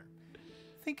any other.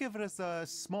 Think of it as a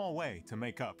small way to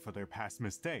make up for their past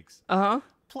mistakes.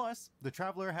 Plus, the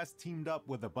Traveler has teamed up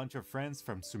with a bunch of friends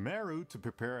from Sumeru to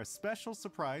prepare a special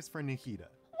surprise for Nahida.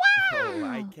 Oh,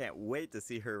 I can't wait to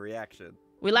see her reaction.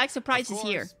 We like surprises Of course,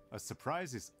 here. A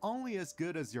surprise is only as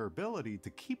good as your ability to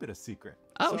keep it a secret.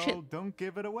 Oh, so shit. Don't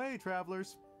give it away,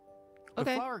 travelers. The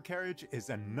Okay. flower carriage is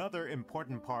another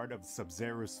important part of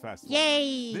Sub-Zero's festival.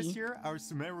 Yay! This year, our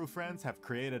Sumeru friends have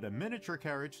created a miniature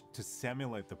carriage to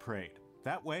simulate the parade.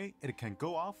 That way, it can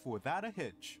go off without a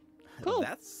hitch. Cool.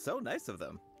 That's so nice of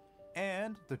them.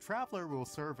 And the traveler will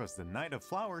serve as the Knight of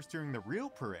Flowers during the real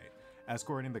parade,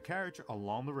 escorting the carriage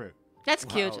along the route. That's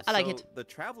cute. Wow, I like so it. The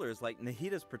Traveler is like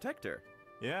Nahida's protector.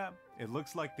 Yeah, it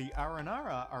looks like the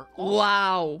Aranara are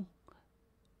Wow.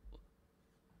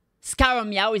 Skyrim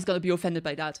Meow is gonna be offended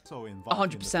by that. also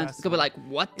involved 100%. in It's the gonna be festival. like,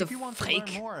 what the If you want to freak?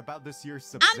 learn more about this year's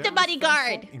I'm the Sub-Zero's bodyguard!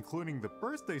 festival, including the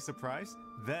birthday surprise,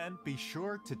 then be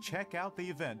sure to check out the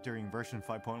event during version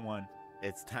 5.1.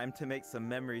 It's time to make some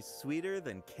memories sweeter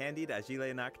than candied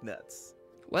Xilonen nuts.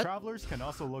 What? Travelers can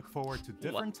also look forward to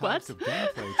different What? types of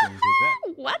gameplay during the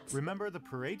event. What? Remember the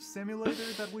parade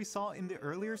simulator that we saw in the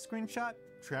earlier screenshot?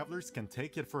 Travelers can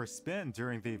take it for a spin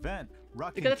during the event,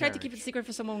 rocking You're gonna try to keep carriage. it secret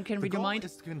for someone who can The read your goal mind?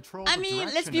 is to control I the mean,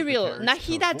 let's direction be of the real. carriage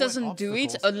to Nahida avoid doesn't do it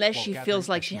obstacles unless while she gathering feels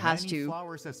like as she has many to.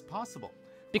 flowers as possible.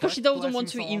 Because she Collect doesn't want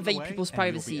to blessings along invade the way, people's and you'll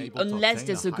be privacy able to unless obtain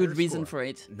there's a higher good reason score. for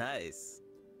it. Nice.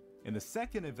 In the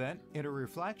second event, in a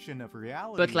reflection of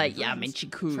reality But, like, and yeah, I dreams, mean, she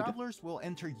could. Travelers will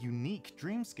enter unique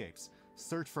dreamscapes,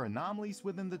 search for anomalies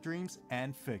within the dreams,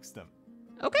 and fix them.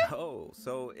 Okay. Oh,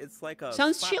 so it's like a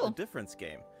Sounds spot chill. the difference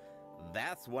game.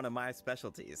 That's one of my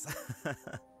specialties.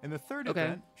 In the third Okay.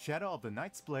 event, Shadow of the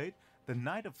Knight's Blade, the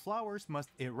Knight of Flowers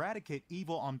must eradicate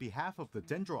evil on behalf of the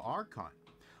Dendro Archon.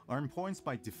 Earn points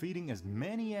by defeating as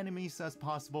many enemies as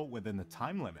possible within the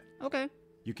time limit. Okay.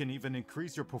 You can even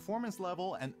increase your performance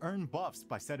level and earn buffs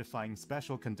by satisfying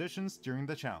special conditions during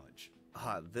the challenge.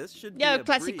 This should Yeah, be a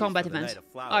classic breeze combat for the event. Knight of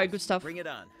Flowers. Alright, good stuff. Bring it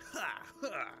on. Ha,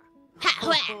 ha.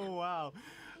 Oh wow,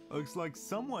 looks like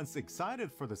someone's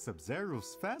excited for the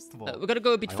Sub-Zero's festival. We're gonna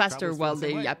go a bit I hope faster travelers while feel the same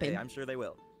they're way. yapping. Hey, I'm sure they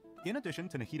will. In addition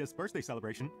to Nahida's birthday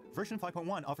celebration, version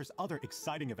 5.1 offers other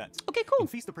exciting events. Okay, In cool.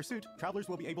 Feast of Pursuit, travelers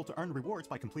will be able to earn rewards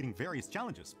by completing various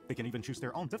challenges. They can even choose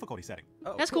their own difficulty setting.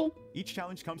 Oh, That's cool. Each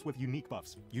challenge comes with unique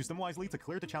buffs. Use them wisely to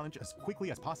clear the challenge as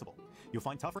quickly as possible. You'll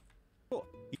find tougher Cool.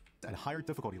 at higher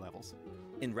difficulty levels.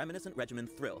 In Reminiscent Regimen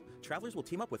Thrill, travelers will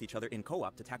team up with each other in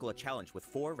co-op to tackle a challenge with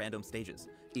 4 random stages.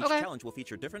 Each Okay. challenge will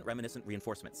feature different reminiscent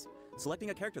reinforcements.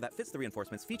 Selecting a character that fits the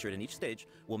reinforcements featured in each stage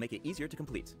will make it easier to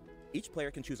complete. Each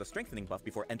player can choose a strengthening buff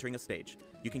before entering a stage.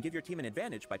 You can give your team an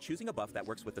advantage by choosing a buff that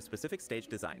works with the specific stage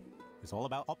design. It's all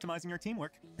about optimizing your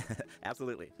teamwork.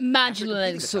 Absolutely. Man, After Xilonen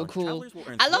completing is the so challenge, cool. travelers will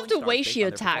earn I love the thrilling way stars she based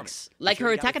on their attacks. performance. Like Be sure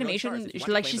her to gather attack thrilling animation, stars if you want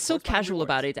to claim the she's so corresponding casual rewards.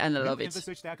 about it, and I New love it.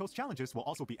 envisaged Echoes challenges will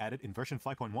also be added in version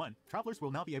 5.1. Travelers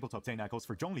will now be able to obtain echoes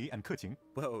for Zhongli and Keqing.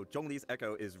 Whoa, Zhongli's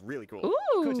echo is really cool.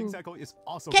 Keqing's Ooh. echo is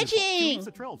also beautiful. She Keqing! leaves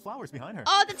a trail of flowers behind her.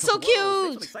 Oh, that's so Whoa, save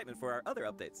some cute. excitement for our other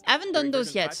updates. I haven't done During those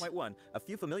version yet. 5.1, a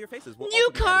few familiar faces will New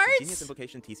also be added to cards? Genius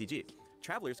Invocation TCG.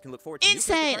 Travelers can look forward to new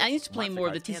Insane! character I need cards, to play monster more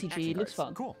of the cards, and TCG. action It looks cards.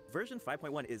 fun. Cool. Version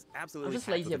 5.1 is absolutely I'm just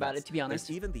packed lazy with about events. it, to be honest.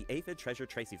 There's even the Aphid Treasure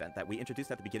Trace event that we introduced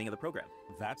at the beginning of the program.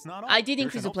 That's not all. I did There's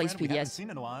increase an the old play friend we speed, haven't yes. seen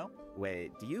in a while.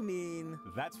 Wait, do you mean...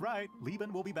 That's right.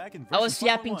 Lieben will be back in version I was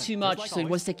yapping 5.1. too Just much, like so it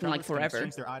always, was taking like travelers can forever.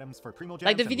 exchange their items for primo Like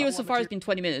gems the and video level so up far has materials. been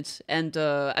 20 minutes, and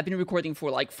I've been recording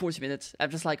for like 40 minutes. I'm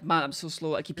just like, man, I'm so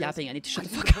slow. I keep yapping. I need to shut the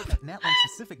fuck up.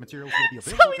 Natlan-specific materials will be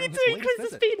So available we during need his to latest increase the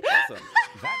visit. speed. Awesome.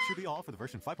 That should be all for the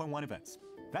version 5.1 events.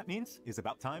 That means it's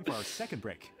about time for our second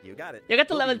break. You got it. You got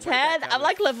to We'll level be right back, 10? I'm travelers.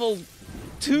 like level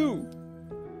 2.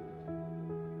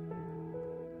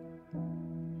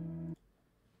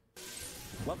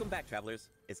 Welcome back, travelers.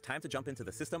 It's time to jump into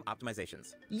the system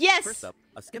optimizations. Yes! First up,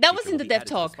 a skip That was feature in will the be dev added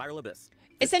to talk. Spiral Abyss.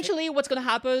 Essentially, what's gonna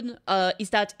happen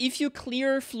is that if you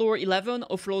clear floor 11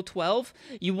 or floor 12,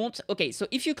 you won't... Okay, so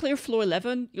if you clear floor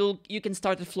 11, you can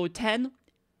start at floor 10.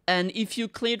 And if you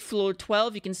cleared floor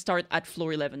 12, you can start at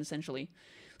floor 11, essentially.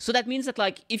 So that means that,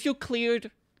 like, if you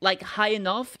cleared, like, high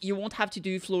enough, you won't have to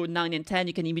do floor 9 and 10.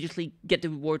 You can immediately get the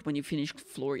reward when you finish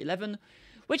floor 11,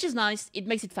 which is nice. It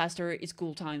makes it faster. It's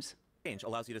cool times. Change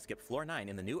allows you to skip floor 9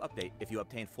 in the new update if you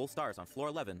obtain full stars on floor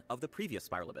 11 of the previous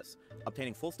Spiral Abyss.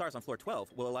 Obtaining full stars on floor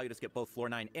 12 will allow you to skip both floor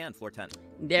 9 and floor 10.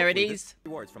 There it is.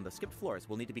 Rewards from the skipped floors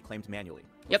will need to be claimed manually.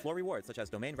 Yep. Floor rewards such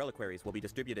as domain reliquaries will be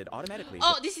distributed automatically.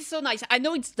 Oh, this is so nice. I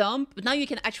know it's dumb, but now you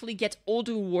can actually get all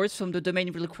the rewards from the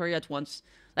domain reliquary at once.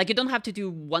 Like, you don't have to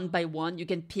do one by one. You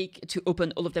can pick to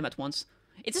open all of them at once.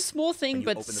 It's a small thing,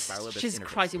 but Jesus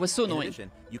Christ, it was so annoying. In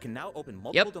addition, you can now open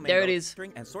multiple domain there it is.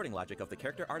 and sorting logic of the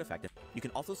character artifact. You can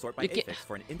also sort by affix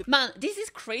for an independent... Man, this is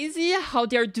crazy how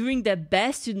they're doing their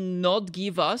best to not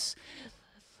give us...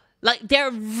 Like,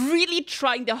 they're really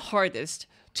trying their hardest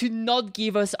to not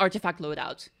give us artifact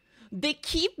loadout. They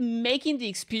keep making the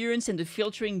experience and the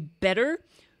filtering better.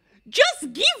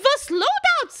 Just give us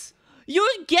loadouts!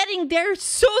 You're getting there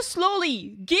so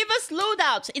slowly. Give us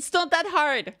loadouts. It's not that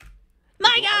hard.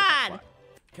 My God!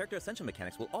 Character Ascension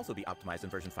mechanics will also be optimized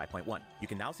in version 5.1. You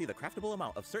can now see the craftable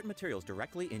amount of certain materials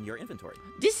directly in your inventory.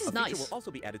 This is a feature nice. will also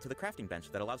be added to the crafting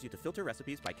bench that allows you to filter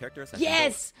recipes by Character Ascension.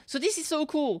 Yes! So this is so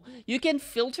cool. You can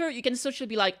filter, you can essentially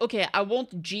be like, okay, I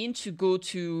want Jean to go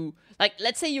to... Like,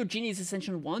 let's say your Jean is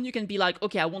Ascension 1, you can be like,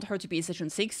 okay, I want her to be Ascension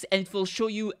 6, and it will show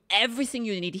you everything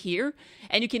you need here,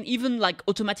 and you can even, like,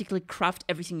 automatically craft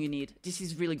everything you need. This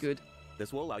is really good.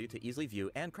 This will allow you to easily view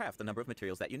and craft the number of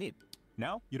materials that you need.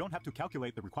 Now, you don't have to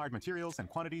calculate the required materials and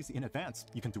quantities in advance.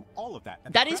 You can do all of that.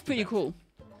 That is pretty cool.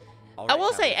 I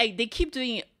will say, they keep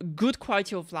doing good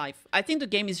quality of life. I think the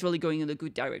game is really going in a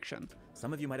good direction.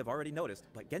 Some of you might have already noticed,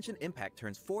 but Genshin Impact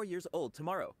turns 4 years old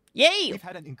tomorrow. Yay! We've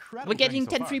had an incredible We're getting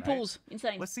 10 so free far, pulls. Right?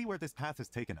 Insane. Let's see where this path has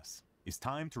taken us. It's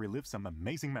time to relive some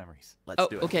amazing memories. Let's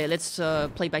do it. Okay, let's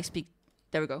play by speak.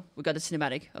 There we go. We got the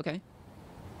cinematic. Okay.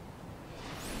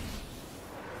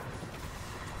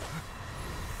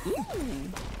 Ooh.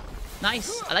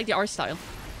 Nice. I like the art style.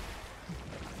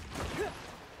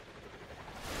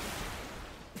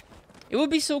 It would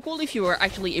be so cool if you were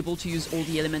actually able to use all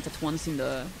the elements at once in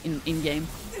the in game.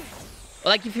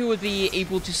 Or like if you would be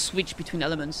able to switch between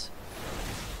elements.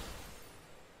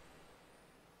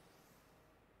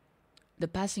 The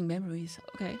passing memories.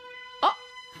 Okay. Oh.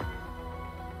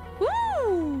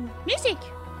 Woo! Music.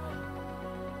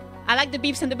 I like the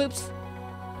beeps and the boops.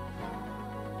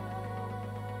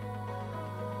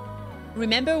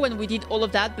 Remember when we did all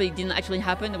of that, but it didn't actually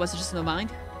happen? It was just in our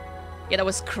mind? Yeah, that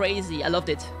was crazy. I loved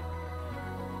it.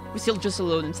 We're still just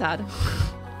alone and sad.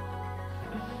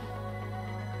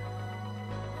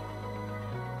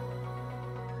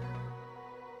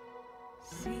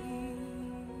 See,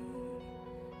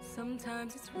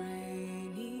 sometimes it's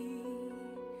rainy,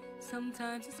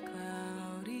 sometimes it's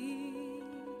cloudy.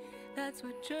 That's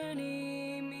what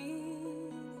journey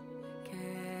means.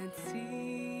 Can't see.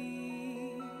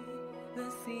 The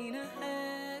scene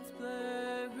ahead's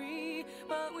blurry,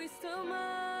 but we still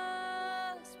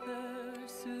must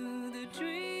pursue the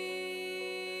dream.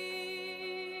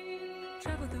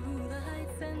 Travel through the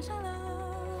heights and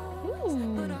shallows.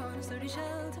 Put on a sturdy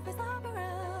shell to face the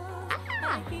peril.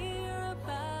 I hear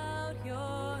about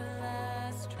your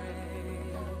last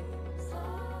trace.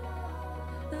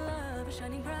 Love is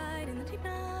shining bright in the deep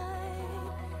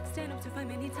night. Stand up to fight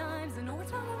many times and know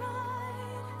what's wrong or right.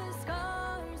 The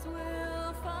scars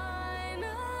will finally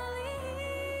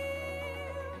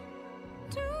heal.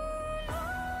 Do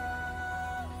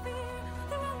not fear,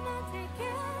 the road not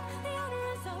taken. The honor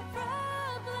is a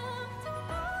problem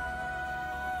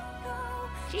tomorrow.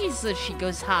 Jesus, she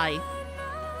goes high.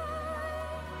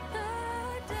 The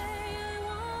day I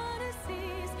wanna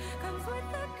seize comes with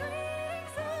the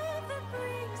creaks of the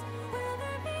breeze. Will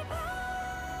there be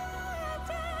brighter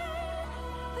day?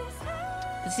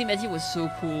 Please The cinematic was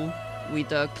so cool with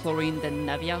Chlorine and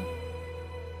Navia.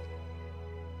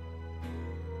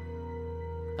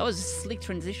 That was a slick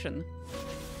transition.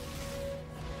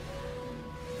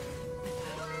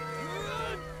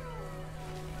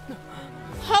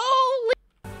 Holy!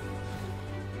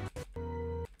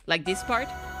 Like this part?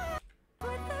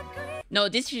 No,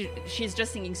 this she's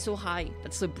just singing so high.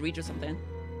 That's a bridge or something.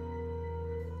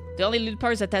 The only little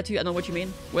part is a tattoo. I know what you mean.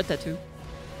 What tattoo?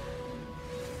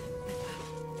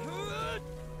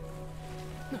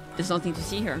 There's nothing to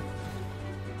see here.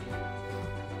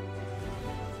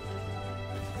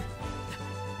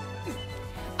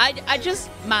 I just,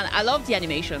 man, I love the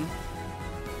animation.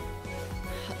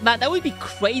 Man, that would be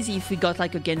crazy if we got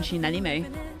like a Genshin anime.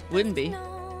 Wouldn't be?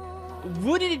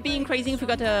 Wouldn't it be crazy if we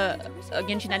got a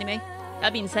Genshin anime?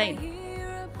 That'd be insane.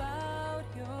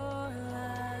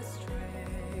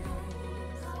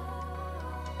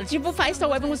 The triple 5-star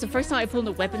weapon was the first time I pulled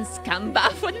a weapon scam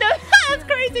buff. No, that's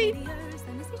crazy.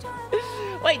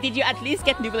 Wait, did you at least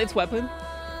get Nublade's weapon?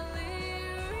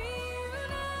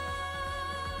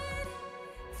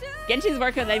 Genshin's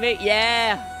working on anime?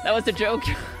 Yeah, that was a joke.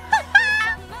 For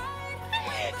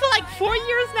like 4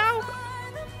 years now.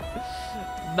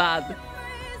 Bad.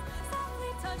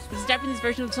 This is the Japanese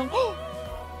version of the song. Oh,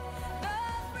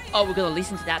 we're gonna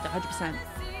listen to that 100%.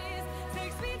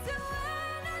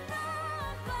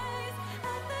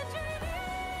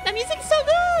 The music's so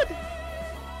good!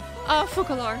 Oh,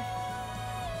 folklore.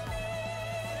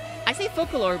 I say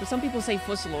folklore, but some people say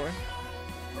fossilore.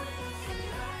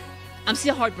 I'm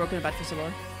still heartbroken about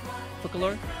fossilore.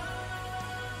 Folklore.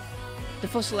 The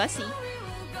fossilessi.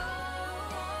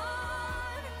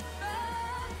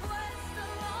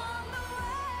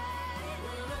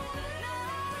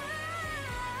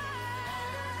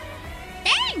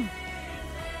 Dang!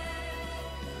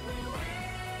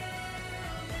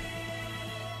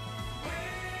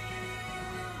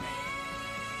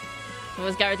 It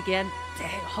was Garrett again.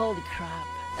 Dang, holy crap.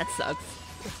 That sucks.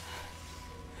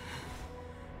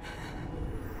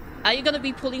 Are you gonna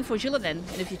be pulling for Xilonen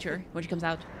in the future when she comes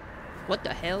out? What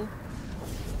the hell?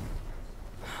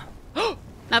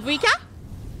 Mavuika?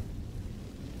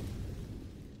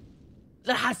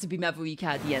 There has to be Mavuika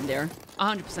at the end there.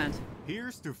 100%.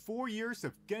 Here's to 4 years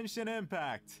of Genshin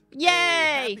Impact. Yay!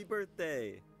 Happy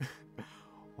birthday!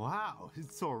 Wow,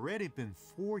 it's already been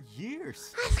 4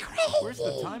 years. That's crazy. Where's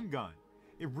the time gone?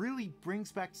 It really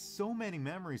brings back so many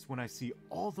memories when I see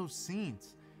all those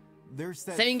scenes. There's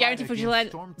that Saving guarantee for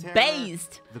Xilonen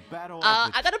based. The battle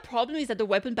I got a problem is that the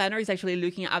weapon banner is actually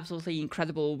looking absolutely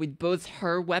incredible with both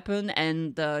her weapon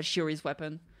and Shuri's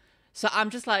weapon. So I'm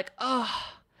just like,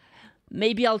 oh,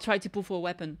 maybe I'll try to pull for a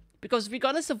weapon. Because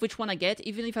regardless of which one I get,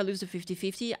 even if I lose the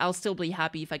 50-50, I'll still be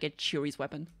happy if I get Shuri's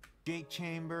weapon. Gate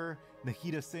Chamber,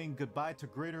 Nahida saying goodbye to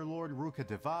Greater Lord Ruka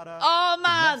Devada. Oh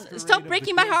man, stop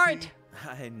breaking my heart.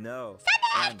 I know.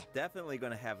 I'm definitely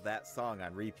going to have that song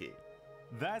on repeat.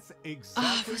 That's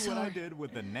exactly what I did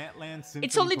with the Natlan Symphony.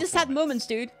 It's only the sad moments,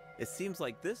 dude. It seems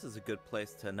like this is a good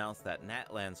place to announce that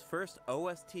Natlan's first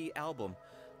OST album,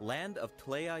 Land of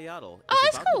Tlayayatl,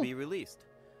 is about to be released.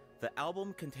 The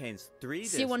album contains 3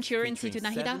 discs featuring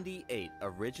 78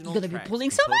 original tracks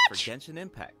composed for Genshin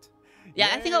Impact. Yeah,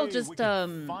 I think I'll just do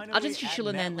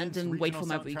Xilonen and then wait for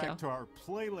Mavuika. To our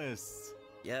playlists.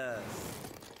 Yes.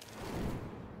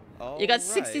 You got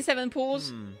 67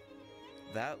 pulls.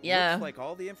 That looks like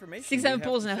all the information. 67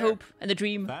 pulls and a hope and a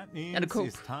dream and a cope.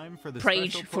 It's time for the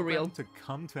Prage special for real. to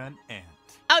come to an end.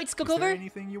 Oh, it's Is Cocover? there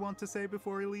anything you want to say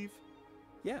before we leave?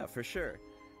 Yeah, for sure.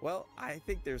 Well, I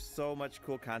think there's so much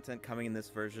cool content coming in this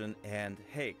version, and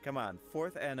hey, come on,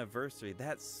 4th anniversary,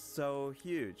 that's so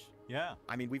huge. Yeah.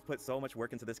 I mean, we've put so much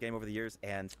work into this game over the years,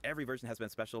 and every version has been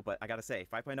special, but I gotta say,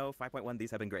 5.0, 5.1,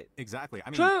 these have been great. Exactly. I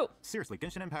mean, True. Seriously,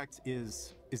 Genshin Impact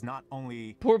is not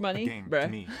only Poor money, a game bruh. to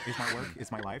me. It's my work,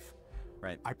 it's my life.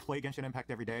 Right. I play Genshin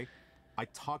Impact every day. I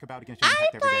talk about Genshin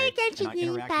Impact every day. And I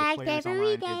interact with players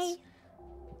online. It's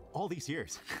all these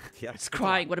years. Yeah. It's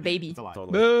crying. What a baby. It's a lot.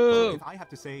 Totally. Boo. If I have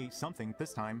to say something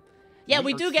this time, Yeah,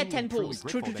 we are do get truly, 10 pulls. truly True,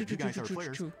 grateful true, that you true, guys, true, our true,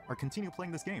 players, true. are continue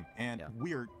playing this game, and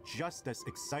we're just as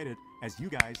excited as you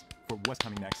guys for what's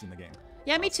coming next in the game.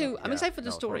 Yeah, me too. I'm Yeah, excited for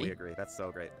the story. Totally agree. That's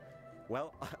so great.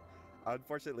 Well,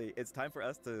 unfortunately, it's time for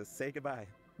us to say goodbye.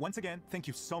 Once again, thank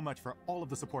you so much for all of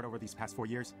the support over these past 4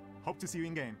 years. Hope to see you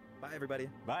in game. Bye, everybody.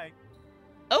 Bye.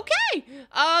 Okay,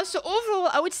 so overall,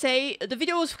 I would say the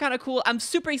video was kind of cool. I'm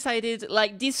super excited.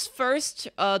 Like this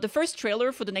the first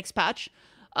trailer for the next patch,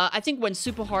 I think went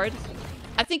super hard.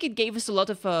 I think it gave us a lot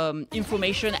of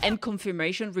information and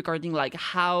confirmation regarding like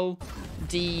how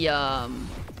the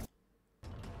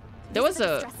there was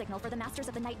a distress signal for the Masters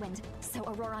of the Nightwind, so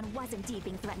Auroron was indeed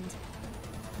being threatened.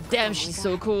 damn, she's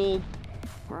so cool.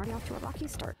 We're already off to a rocky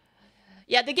start.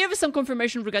 Yeah, they gave us some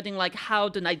confirmation regarding like how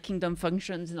the Night Kingdom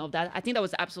functions and all that. I think that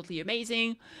was absolutely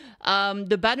amazing.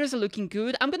 The banners are looking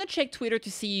good. I'm gonna check Twitter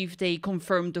to see if they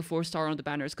confirmed the 4-star on the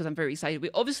banners because I'm very excited. We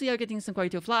obviously are getting some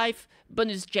quality of life,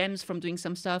 bonus gems from doing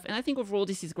some stuff, and I think overall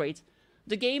this is great.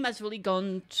 The game has really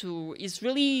is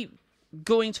really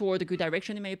going toward a good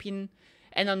direction in my opinion,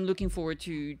 and I'm looking forward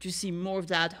to see more of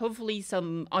that. Hopefully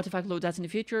some artifact loadouts in the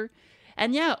future.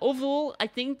 And yeah, overall, I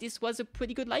think this was a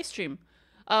pretty good live stream.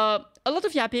 A lot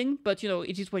of yapping, but you know,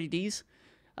 it is what it is.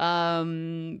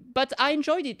 But I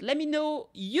enjoyed it. Let me know,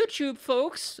 YouTube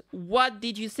folks, what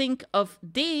did you think of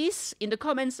this in the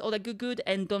comments? All that good.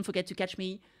 And don't forget to catch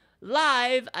me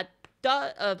live at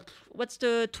what's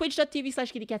the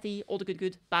twitch.tv/KittyKathee. All the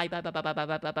good. Bye.